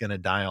 Aren't you just going to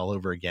die all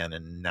over again?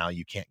 And now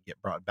you can't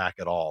get brought back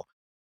at all.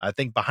 I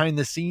think behind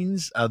the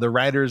scenes, the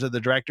writers or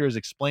the directors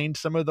explained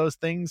some of those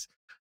things.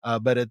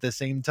 But at the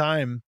same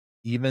time,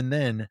 even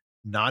then,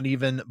 not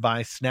even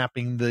by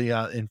snapping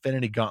the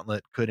Infinity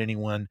Gauntlet could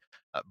anyone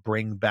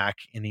bring back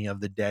any of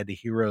the dead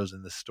heroes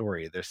in the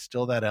story. There's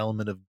still that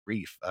element of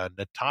grief.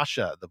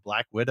 Natasha, the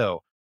Black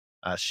Widow,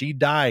 she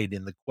died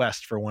in the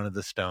quest for one of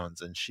the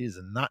stones, and she's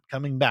not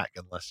coming back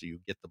unless you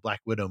get the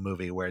Black Widow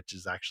movie, where it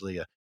is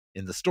actually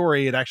in the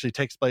story, it actually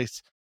takes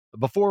place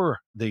before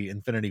the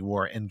Infinity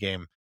War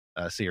Endgame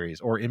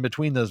series, or in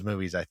between those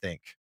movies, I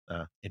think.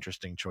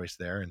 Interesting choice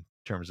there in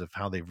terms of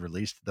how they've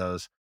released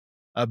those.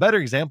 A better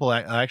example,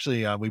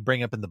 actually, we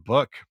bring up in the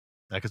book,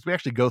 because we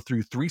actually go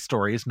through 3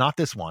 stories, not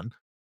this one,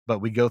 but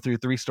we go through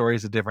 3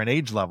 stories at different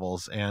age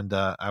levels. And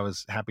I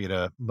was happy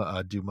to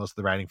do most of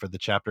the writing for the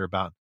chapter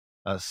about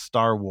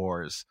Star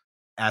Wars.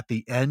 At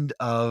the end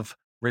of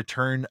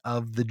Return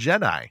of the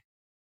Jedi,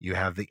 you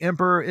have the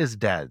Emperor is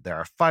dead. There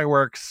are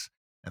fireworks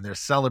and they're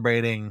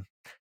celebrating.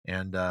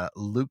 And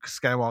Luke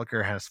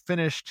Skywalker has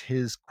finished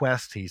his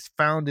quest. He's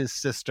found his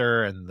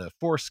sister, and the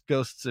Force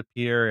ghosts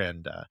appear.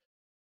 And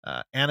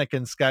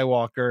Anakin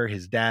Skywalker,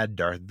 his dad,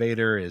 Darth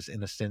Vader, is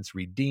in a sense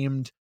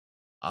redeemed.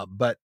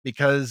 But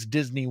because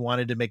Disney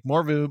wanted to make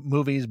more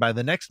movies, by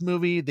the next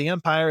movie, the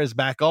Empire is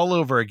back all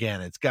over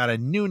again. It's got a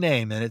new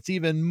name, and it's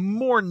even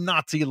more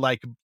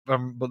Nazi-like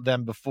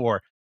than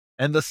before.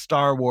 And the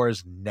Star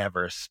Wars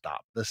never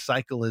stop. The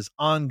cycle is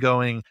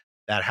ongoing.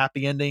 That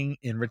happy ending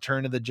in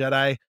Return of the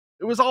Jedi,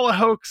 it was all a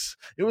hoax.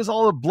 It was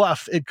all a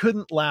bluff. It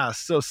couldn't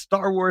last. So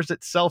Star Wars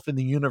itself in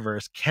the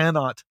universe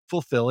cannot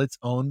fulfill its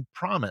own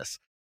promise.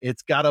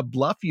 It's got to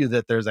bluff you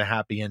that there's a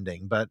happy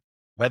ending, but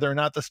whether or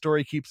not the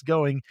story keeps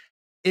going,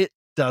 it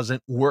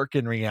doesn't work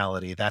in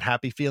reality. That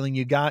happy feeling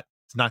you got,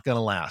 it's not going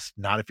to last.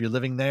 Not if you're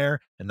living there,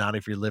 and not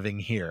if you're living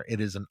here.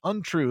 It is an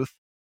untruth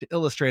to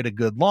illustrate a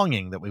good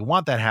longing that we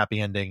want that happy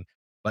ending,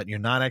 but you're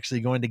not actually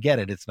going to get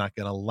it. It's not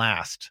going to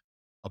last,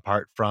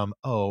 apart from,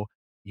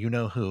 you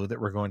know who,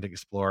 that we're going to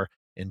explore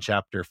in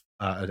chapter,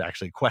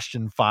 actually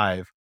question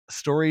 5.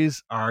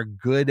 Stories are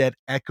good at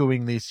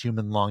echoing these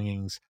human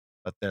longings,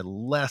 but they're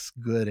less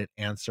good at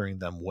answering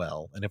them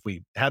well. And if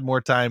we had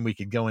more time, we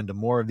could go into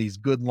more of these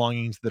good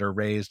longings that are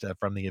raised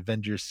from the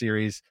Avengers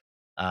series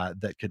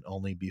that can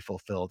only be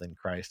fulfilled in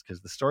Christ,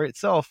 because the story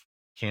itself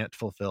can't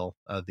fulfill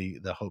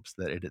the hopes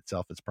that it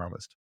itself has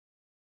promised.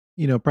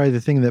 You know, probably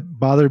the thing that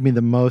bothered me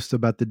the most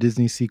about the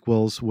Disney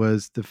sequels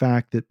was the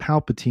fact that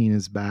Palpatine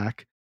is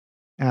back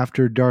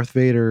after Darth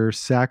Vader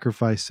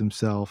sacrificed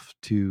himself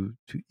to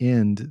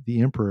end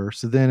the Emperor.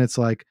 So then it's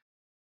like,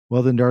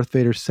 well, then Darth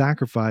Vader's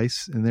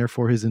sacrifice, and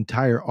therefore his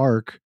entire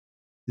arc,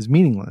 is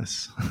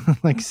meaningless.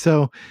 Like,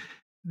 so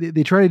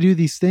they try to do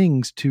these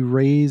things to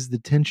raise the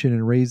tension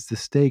and raise the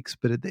stakes,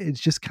 but it's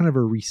just kind of a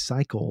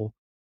recycle.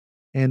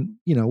 And,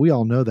 you know, we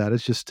all know that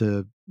it's just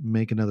to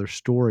make another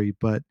story,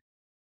 but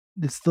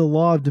it's the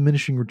law of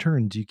diminishing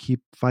returns. You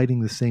keep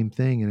fighting the same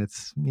thing, and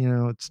it's, you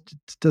know, it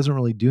doesn't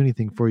really do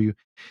anything for you.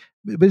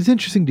 But it's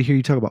interesting to hear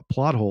you talk about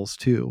plot holes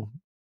too.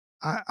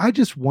 I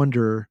just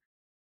wonder,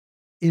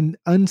 in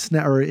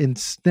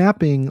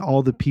snapping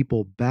all the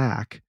people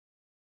back,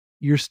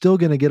 you're still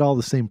going to get all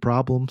the same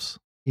problems.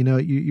 You know,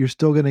 you're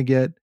still going to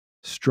get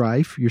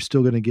strife. You're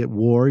still going to get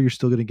war. You're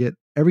still going to get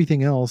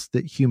everything else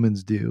that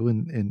humans do,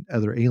 and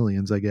other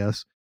aliens, I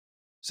guess.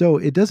 So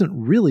it doesn't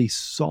really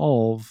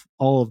solve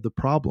all of the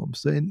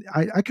problems. And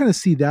I kind of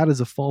see that as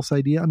a false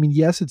idea. I mean,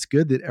 yes, it's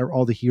good that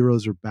all the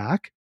heroes are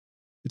back.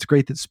 It's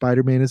great that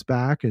Spider-Man is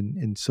back,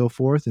 and so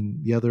forth,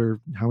 and the other,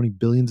 how many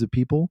billions of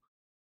people.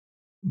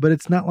 But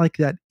it's not like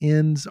that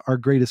ends our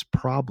greatest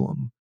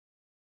problem.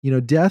 You know,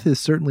 death is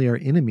certainly our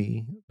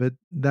enemy, but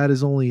that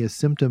is only a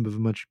symptom of a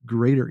much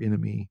greater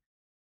enemy.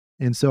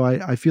 And so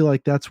I feel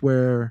like that's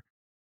where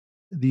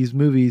these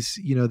movies,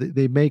 you know,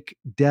 they make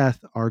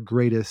death our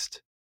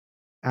greatest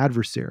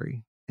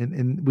adversary.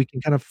 And we can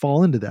kind of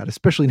fall into that,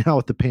 especially now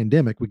with the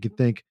pandemic. We can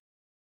think,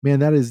 man,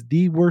 that is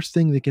the worst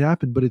thing that can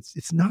happen, but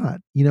it's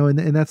not, you know, and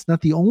that's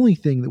not the only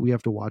thing that we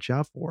have to watch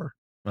out for.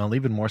 Well,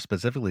 even more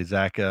specifically,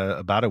 Zach,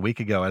 about a week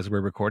ago, as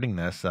we're recording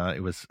this,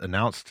 it was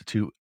announced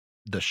to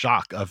the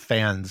shock of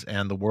fans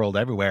and the world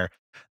everywhere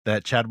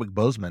that Chadwick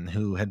Boseman,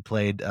 who had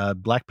played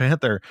Black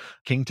Panther,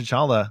 King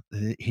T'Challa,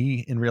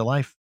 he in real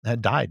life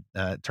had died.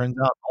 It turns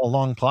out all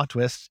along, plot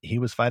twist, he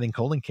was fighting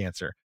colon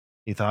cancer.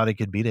 He thought he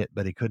could beat it,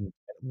 but he couldn't.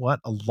 What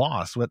a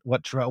loss!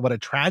 What a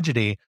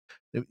tragedy!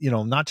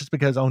 Not just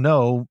because, oh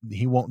no,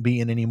 he won't be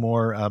in any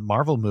more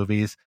Marvel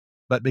movies,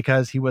 but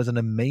because he was an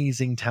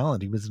amazing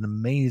talent. He was an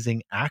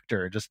amazing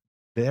actor, just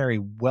very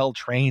well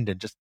trained and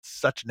just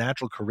such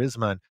natural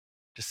charisma, and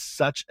just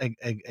such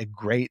a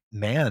great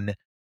man.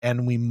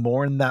 And we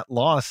mourn that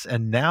loss.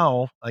 And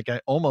now, like,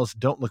 I almost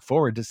don't look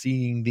forward to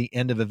seeing the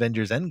end of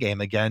Avengers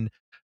Endgame again,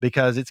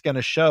 because it's going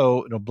to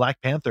show, Black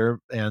Panther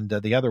and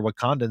the other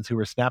Wakandans who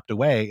were snapped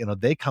away,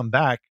 they come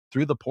back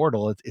through the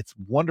portal. It's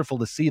wonderful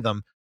to see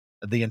them.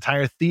 The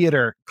entire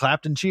theater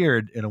clapped and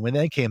cheered, when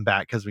they came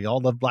back, because we all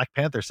love Black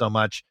Panther so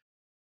much.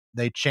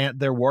 They chant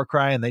their war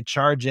cry and they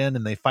charge in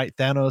and they fight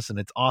Thanos, and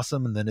it's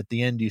awesome. And then at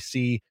the end, you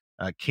see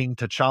King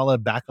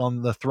T'Challa back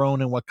on the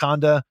throne in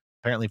Wakanda.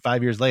 Apparently,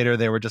 5 years later,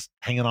 they were just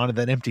hanging on to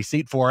that empty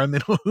seat for him.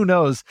 And who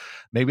knows?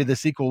 Maybe the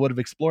sequel would have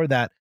explored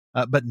that.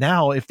 But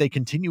now, if they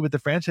continue with the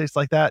franchise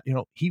like that,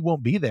 he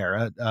won't be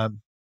there.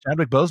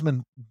 Chadwick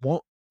Boseman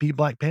won't be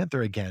Black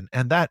Panther again,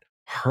 and that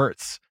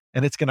hurts.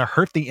 And it's going to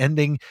hurt the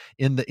ending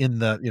in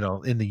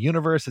the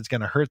universe. It's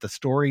going to hurt the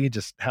story,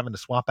 just having to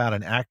swap out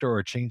an actor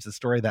or change the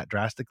story that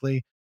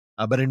drastically.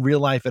 But in real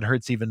life, it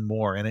hurts even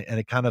more, and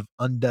it kind of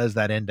undoes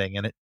that ending,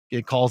 and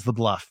it calls the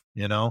bluff.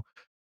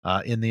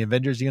 In the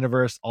Avengers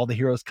universe, all the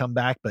heroes come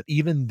back, but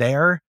even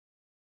there,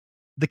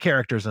 the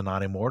characters are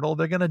not immortal.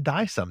 They're going to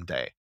die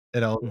someday.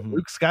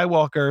 Luke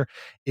Skywalker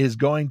is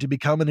going to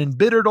become an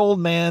embittered old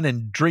man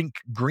and drink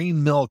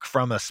green milk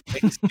from a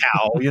space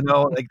cow.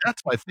 Like,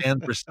 that's why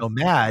fans were so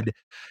mad.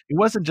 It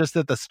wasn't just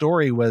that the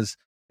story was,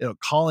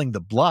 calling the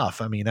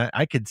bluff. I mean,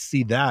 I could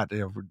see that.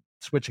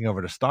 Switching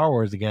over to Star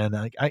Wars again,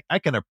 I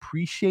can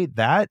appreciate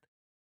that.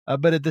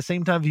 But at the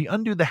same time, if you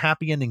undo the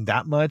happy ending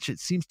that much, it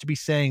seems to be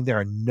saying there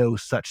are no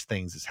such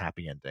things as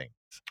happy endings.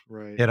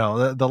 Right.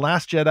 The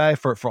Last Jedi,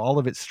 for all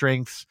of its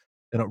strengths,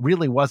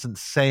 really wasn't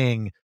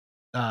saying,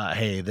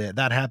 hey,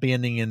 that happy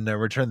ending in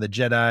Return of the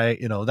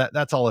Jedi,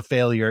 that's all a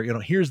failure.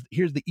 Here's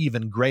the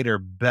even greater,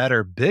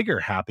 better, bigger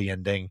happy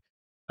ending.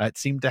 It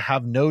seemed to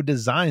have no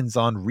designs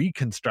on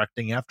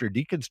reconstructing after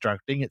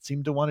deconstructing. It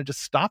seemed to want to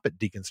just stop at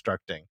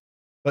deconstructing.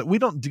 But we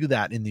don't do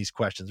that in these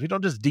questions. We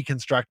don't just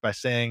deconstruct by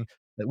saying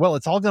that, well,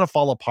 it's all going to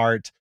fall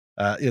apart.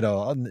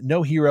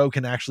 No hero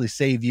can actually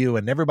save you,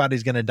 and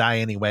everybody's going to die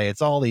anyway.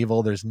 It's all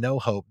evil. There's no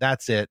hope.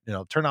 That's it.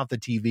 Turn off the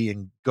TV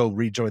and go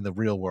rejoin the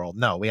real world.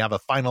 No, we have a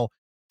final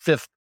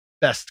fifth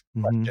best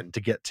question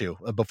to get to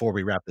before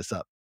we wrap this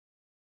up.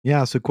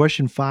 Yeah. So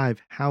question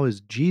 5, how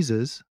is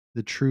Jesus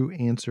the true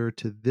answer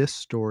to this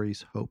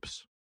story's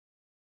hopes?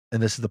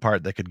 And this is the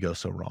part that could go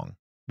so wrong,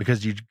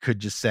 because you could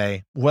just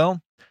say, well,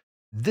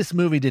 this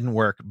movie didn't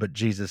work, but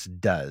Jesus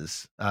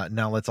does.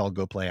 Now let's all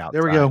go play outside.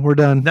 There we go. We're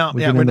done. No,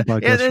 we yeah, we're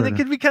done. And it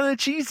could be kind of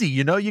cheesy.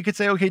 You could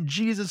say, okay,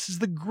 Jesus is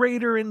the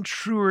greater and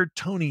truer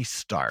Tony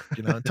Stark.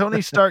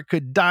 Tony Stark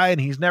could die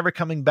and he's never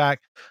coming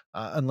back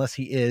unless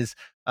he is.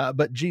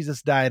 But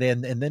Jesus died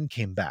and then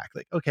came back.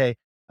 Like, okay,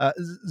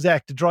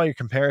 Zach, to draw your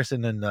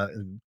comparison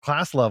in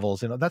class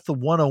levels, that's the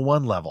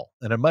 101 level.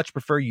 And I much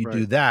prefer you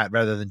do that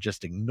rather than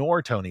just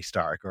ignore Tony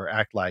Stark or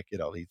act like,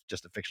 he's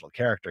just a fictional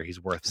character. He's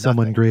worth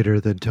someone nothing.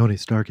 Greater than Tony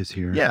Stark is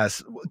here.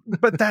 Yes,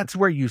 but that's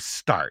where you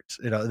start.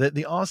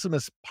 The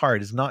awesomest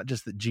part is not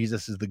just that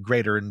Jesus is the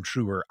greater and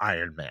truer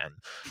Iron Man.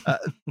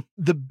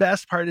 The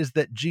best part is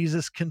that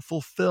Jesus can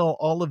fulfill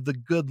all of the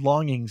good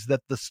longings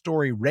that the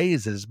story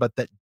raises, but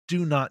that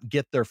do not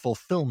get their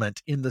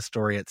fulfillment in the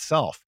story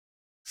itself.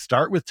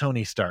 Start with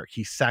Tony Stark.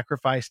 He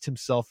sacrificed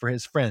himself for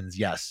his friends.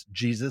 Yes,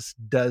 Jesus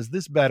does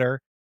this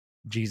better.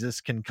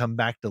 Jesus can come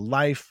back to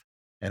life,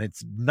 and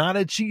it's not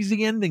a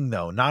cheesy ending,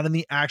 though, not in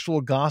the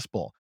actual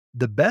gospel.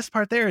 The best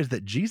part there is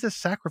that Jesus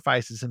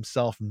sacrifices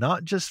himself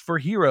not just for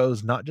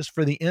heroes, not just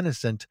for the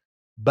innocent,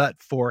 but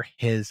for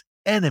his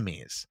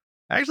enemies.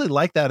 I actually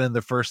like that in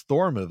the first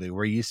Thor movie,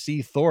 where you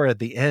see Thor at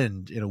the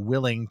end,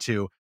 willing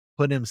to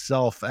put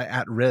himself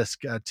at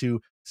risk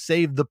to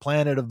save the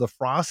planet of the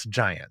frost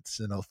giants.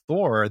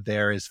 Thor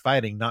there is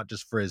fighting not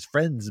just for his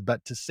friends,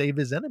 but to save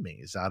his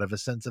enemies out of a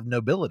sense of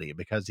nobility,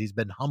 because he's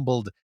been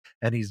humbled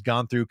and he's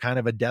gone through kind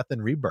of a death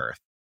and rebirth.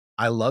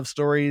 I love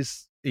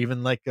stories,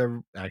 even like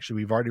actually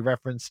we've already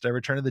referenced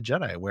Return of the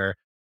Jedi, where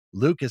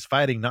Luke is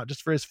fighting not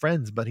just for his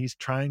friends, but he's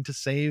trying to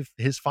save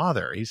his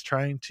father. He's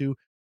trying to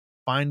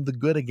find the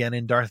good again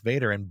in Darth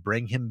Vader and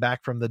bring him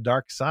back from the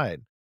dark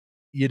side.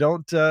 You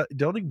don't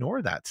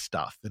ignore that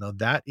stuff.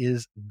 That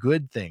is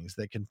good things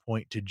that can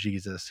point to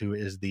Jesus, who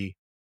is the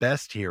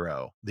best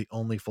hero, the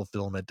only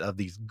fulfillment of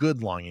these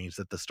good longings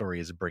that the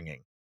story is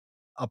bringing.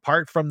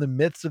 Apart from the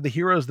myths of the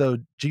heroes, though,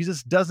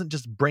 Jesus doesn't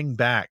just bring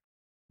back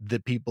the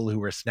people who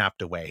were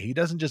snapped away. He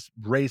doesn't just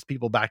raise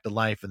people back to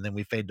life and then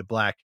we fade to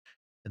black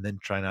and then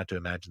try not to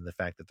imagine the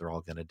fact that they're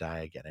all going to die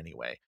again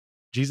anyway.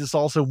 Jesus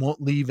also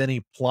won't leave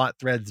any plot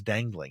threads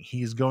dangling.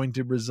 He's going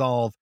to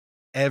resolve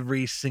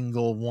every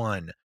single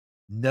one.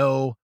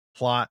 No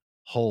plot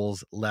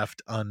holes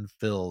left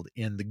unfilled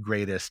in the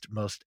greatest,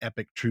 most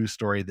epic true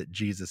story that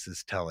Jesus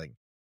is telling.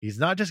 He's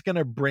not just going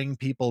to bring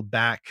people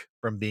back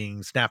from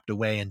being snapped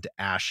away into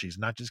ash. He's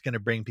not just going to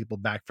bring people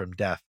back from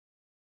death.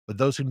 But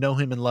those who know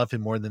him and love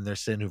him more than their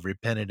sin, who've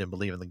repented and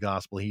believe in the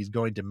gospel, he's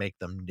going to make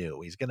them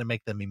new. He's going to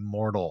make them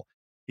immortal.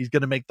 He's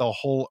going to make the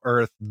whole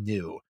earth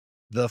new.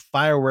 The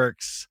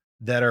fireworks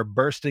that are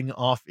bursting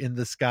off in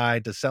the sky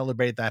to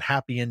celebrate that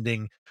happy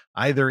ending,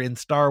 either in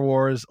Star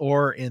Wars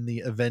or in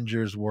the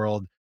Avengers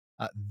world,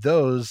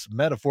 those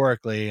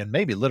metaphorically and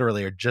maybe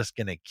literally are just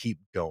going to keep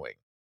going.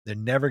 They're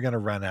never going to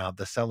run out.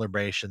 The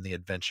celebration, the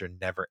adventure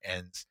never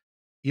ends.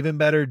 Even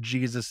better,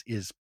 Jesus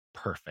is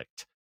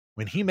perfect.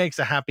 When he makes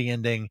a happy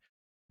ending,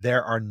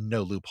 there are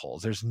no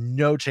loopholes. There's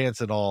no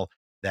chance at all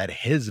that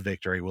his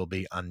victory will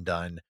be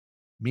undone.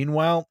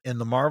 Meanwhile, in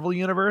the Marvel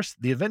universe,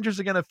 the Avengers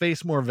are going to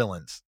face more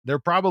villains. They're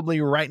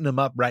probably writing them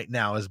up right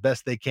now as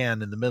best they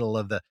can in the middle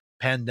of the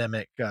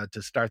pandemic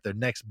to start their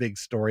next big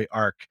story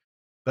arc.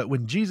 But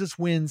when Jesus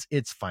wins,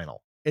 it's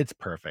final. It's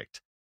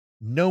perfect.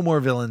 No more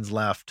villains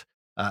left.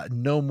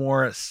 No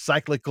more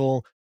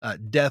cyclical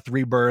death,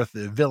 rebirth,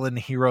 villain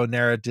hero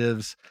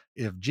narratives.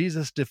 If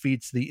Jesus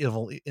defeats the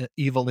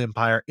evil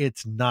empire,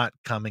 it's not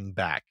coming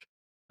back.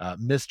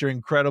 Mr.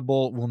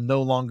 Incredible will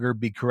no longer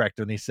be correct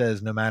when he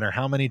says, no matter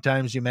how many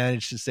times you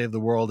manage to save the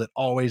world, it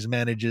always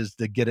manages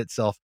to get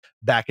itself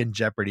back in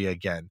jeopardy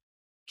again.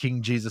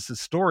 King Jesus'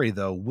 story,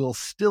 though, will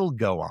still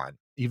go on,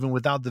 even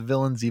without the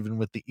villains, even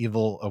with the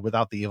evil, or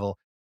without the evil.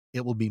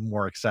 It will be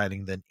more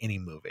exciting than any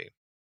movie.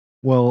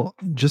 Well,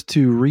 just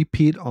to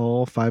repeat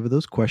all 5 of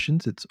those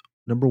questions, it's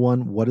number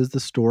 1, what is the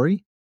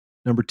story?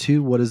 Number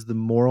 2, what is the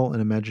moral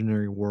and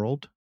imaginary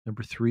world?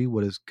 Number 3,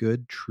 what is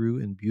good, true,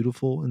 and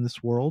beautiful in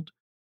this world?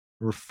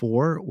 Number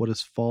 4, what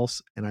is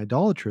false and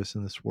idolatrous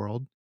in this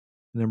world?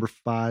 Number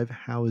 5,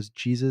 how is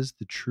Jesus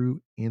the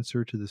true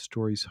answer to the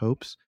story's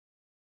hopes?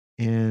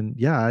 And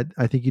yeah,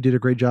 I think you did a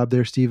great job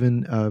there,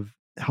 Stephen, of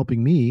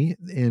helping me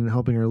and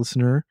helping our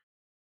listener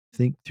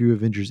think through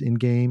Avengers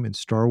Endgame and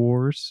Star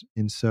Wars.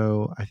 And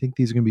so I think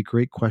these are going to be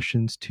great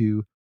questions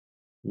to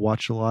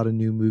watch a lot of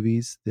new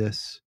movies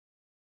this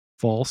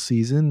fall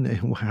season,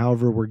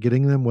 however we're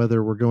getting them,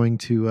 whether we're going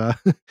to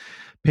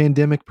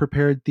pandemic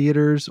prepared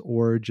theaters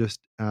or just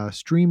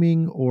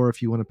streaming, or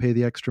if you want to pay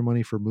the extra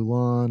money for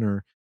Mulan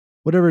or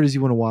whatever it is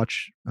you want to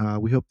watch.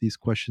 We hope these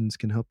questions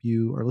can help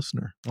you, our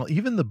listener. Well,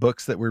 even the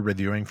books that we're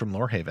reviewing from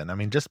Lorehaven, I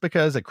mean, just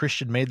because a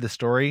Christian made the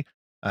story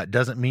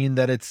doesn't mean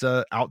that it's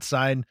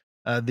outside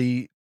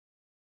the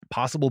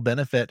possible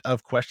benefit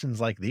of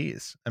questions like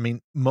these. I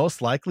mean,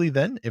 most likely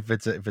then, if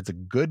it's a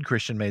good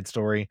Christian made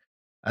story,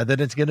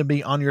 then it's going to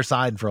be on your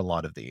side for a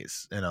lot of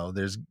these. You know,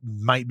 there's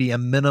might be a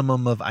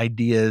minimum of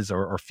ideas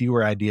or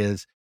fewer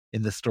ideas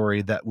in the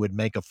story that would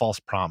make a false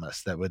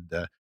promise, that would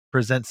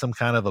present some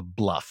kind of a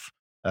bluff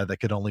that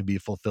could only be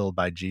fulfilled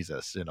by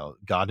Jesus. You know,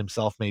 God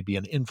himself may be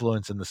an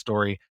influence in the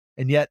story.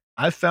 And yet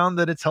I've found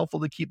that it's helpful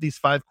to keep these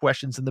 5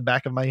 questions in the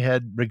back of my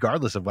head,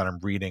 regardless of what I'm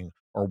reading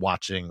or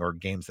watching or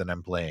games that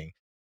I'm playing.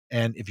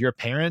 And if you're a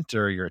parent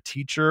or you're a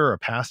teacher or a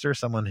pastor,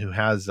 someone who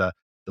has the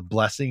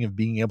blessing of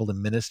being able to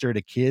minister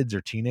to kids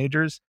or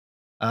teenagers,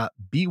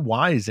 be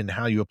wise in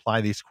how you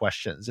apply these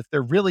questions. If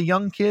they're really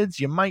young kids,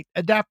 you might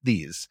adapt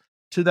these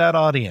to that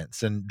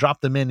audience and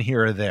drop them in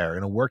here or there,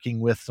 working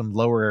with some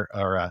lower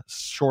or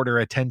shorter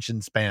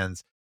attention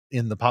spans.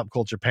 In the Pop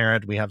Culture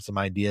Parent, we have some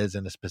ideas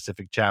in a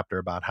specific chapter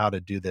about how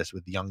to do this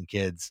with young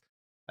kids.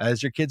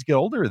 As your kids get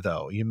older,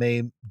 though, you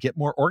may get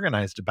more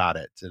organized about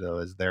it.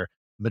 As they're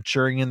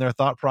maturing in their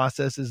thought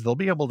processes, they'll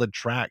be able to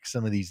track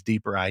some of these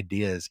deeper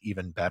ideas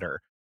even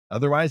better.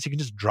 Otherwise, you can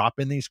just drop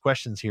in these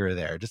questions here or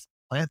there. Just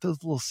plant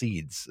those little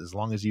seeds as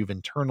long as you've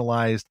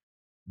internalized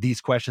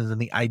these questions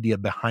and the idea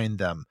behind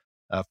them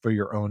for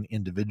your own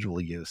individual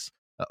use.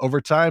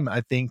 Over time,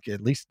 I think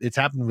at least it's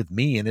happened with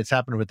me and it's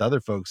happened with other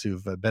folks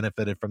who've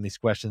benefited from these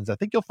questions. I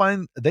think you'll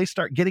find they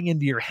start getting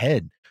into your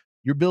head.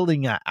 You're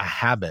building a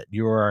habit.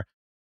 You're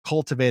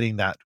cultivating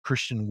that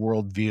Christian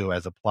worldview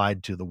as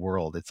applied to the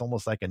world. It's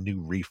almost like a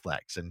new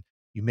reflex, and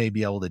you may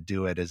be able to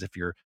do it as if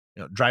you're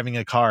driving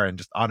a car and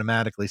just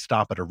automatically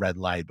stop at a red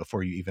light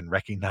before you even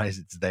recognize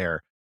it's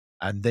there.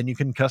 And then you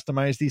can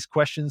customize these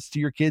questions to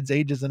your kids'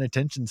 ages and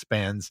attention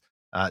spans,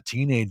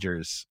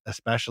 teenagers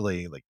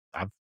especially. Like,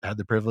 I've had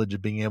the privilege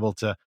of being able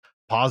to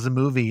pause a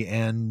movie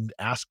and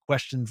ask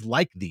questions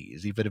like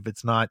these, even if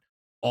it's not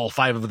all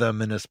 5 of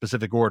them in a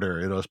specific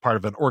order, as part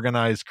of an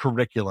organized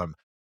curriculum.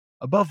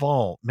 Above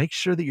all, make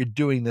sure that you're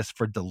doing this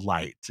for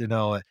delight.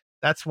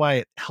 That's why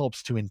it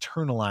helps to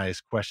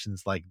internalize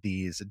questions like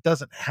these. It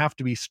doesn't have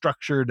to be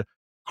structured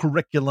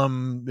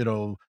curriculum,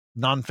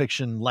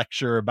 nonfiction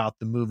lecture about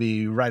the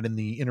movie right in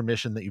the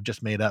intermission that you've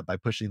just made up by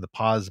pushing the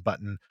pause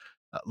button.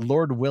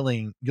 Lord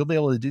willing, you'll be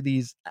able to do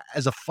these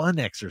as a fun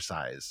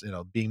exercise,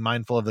 being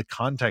mindful of the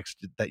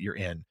context that you're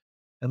in.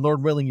 And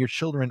Lord willing, your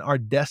children are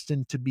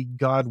destined to be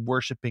God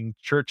worshiping,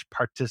 church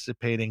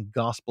participating,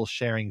 gospel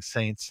sharing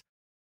saints.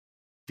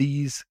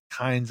 these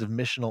kinds of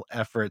missional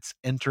efforts,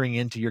 entering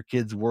into your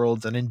kids'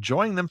 worlds and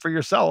enjoying them for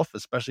yourself,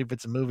 especially if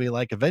it's a movie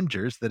like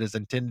Avengers that is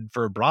intended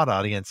for a broad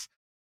audience,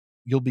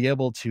 you'll be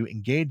able to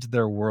engage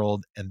their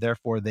world, and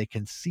therefore they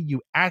can see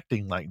you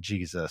acting like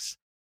Jesus,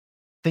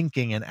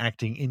 thinking and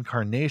acting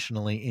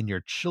incarnationally in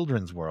your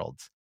children's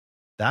worlds.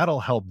 That'll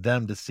help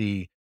them to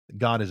see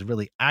God is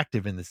really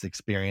active in this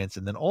experience.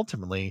 And then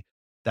ultimately,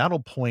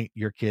 that'll point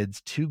your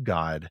kids to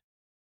God,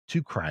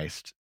 to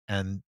Christ,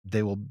 and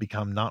they will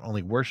become not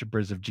only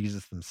worshipers of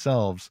Jesus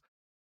themselves,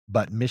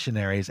 but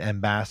missionaries,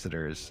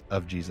 ambassadors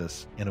of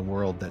Jesus in a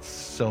world that's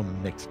so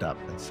mixed up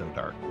and so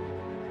dark.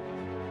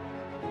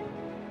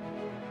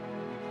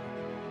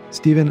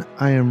 Stephen,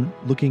 I am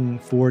looking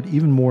forward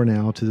even more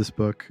now to this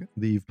book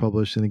that you've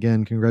published. And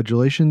again,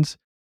 congratulations.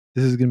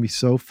 This is going to be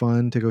so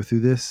fun to go through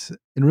this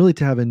and really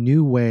to have a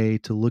new way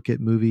to look at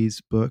movies,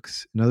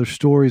 books, and other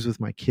stories with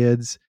my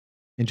kids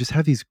and just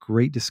have these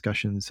great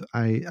discussions.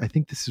 I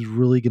think this is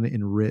really going to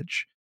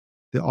enrich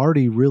the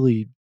already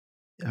really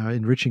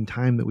enriching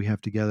time that we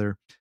have together.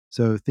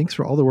 So thanks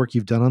for all the work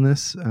you've done on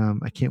this.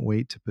 I can't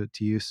wait to put it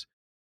to use.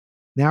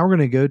 Now we're going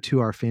to go to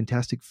our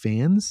fantastic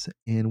fans,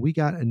 and we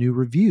got a new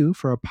review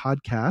for our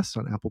podcast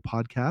on Apple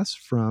Podcasts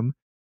from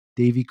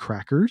Davy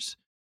Crackers.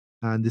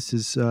 And this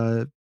is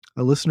a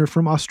listener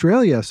from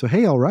Australia. So,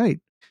 hey, all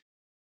right.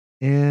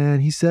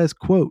 And he says,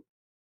 quote,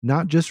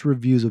 not just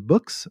reviews of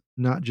books,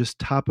 not just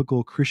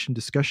topical Christian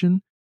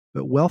discussion,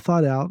 but well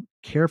thought out,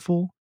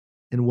 careful,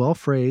 and well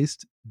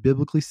phrased,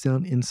 biblically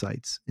sound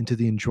insights into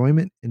the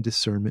enjoyment and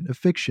discernment of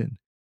fiction.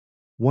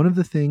 One of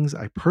the things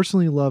I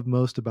personally love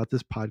most about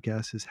this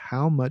podcast is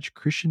how much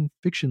Christian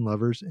fiction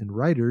lovers and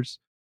writers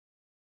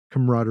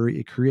camaraderie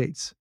it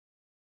creates.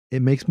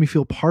 It makes me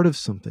feel part of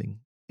something.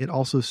 It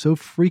also so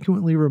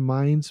frequently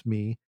reminds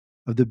me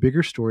of the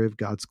bigger story of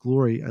God's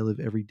glory I live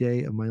every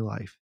day of my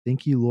life.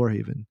 Thank you,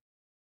 Lorehaven.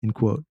 End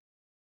quote.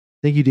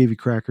 Thank you, Davy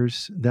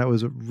Crackers. That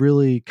was a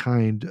really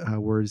kind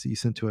words that you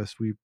sent to us.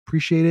 We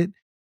appreciate it.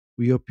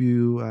 We hope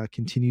you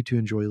continue to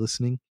enjoy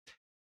listening.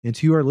 And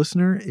to our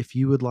listener, if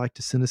you would like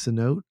to send us a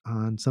note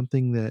on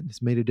something that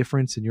has made a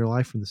difference in your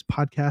life from this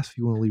podcast, if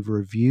you want to leave a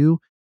review,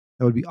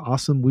 that would be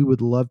awesome. We would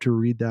love to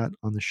read that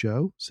on the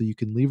show. So you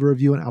can leave a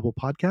review on Apple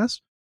Podcasts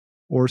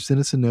or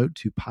send us a note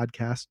to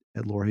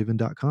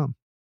podcast@lorehaven.com.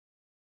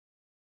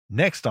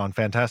 Next on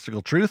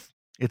Fantastical Truth,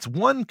 it's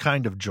one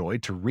kind of joy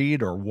to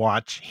read or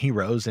watch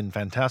heroes in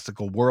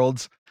fantastical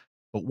worlds,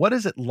 but what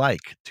is it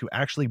like to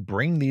actually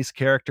bring these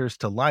characters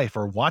to life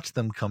or watch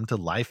them come to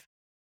life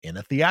in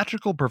a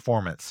theatrical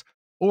performance,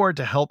 or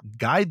to help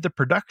guide the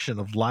production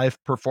of live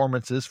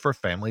performances for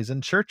families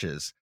and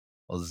churches?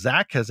 Well,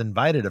 Zach has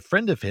invited a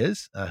friend of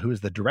his, who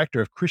is the director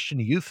of Christian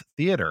Youth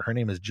Theater. Her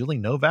name is Julie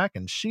Novak,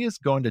 and she is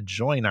going to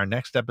join our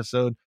next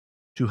episode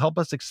to help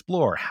us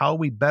explore how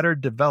we better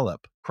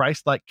develop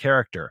Christ-like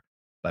character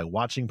by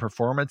watching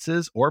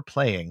performances or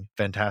playing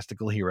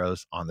fantastical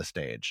heroes on the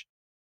stage.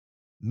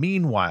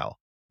 Meanwhile,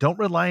 don't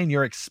rely on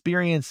your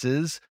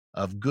experiences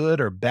of good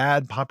or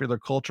bad popular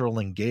cultural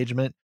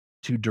engagement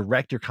to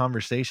direct your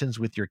conversations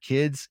with your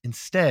kids.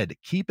 Instead,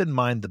 keep in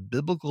mind the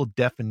biblical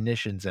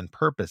definitions and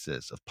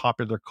purposes of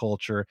popular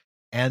culture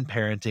and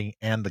parenting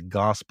and the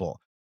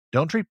gospel.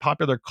 Don't treat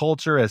popular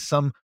culture as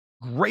some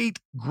great,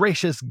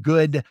 gracious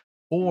good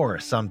or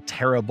some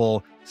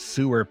terrible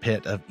sewer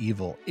pit of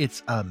evil.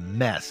 It's a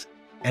mess,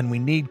 and we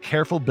need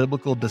careful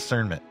biblical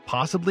discernment,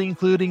 possibly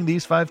including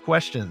these 5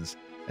 questions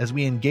as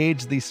we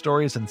engage these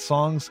stories and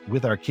songs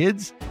with our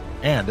kids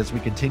and as we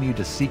continue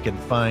to seek and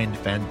find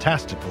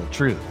fantastical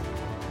truth.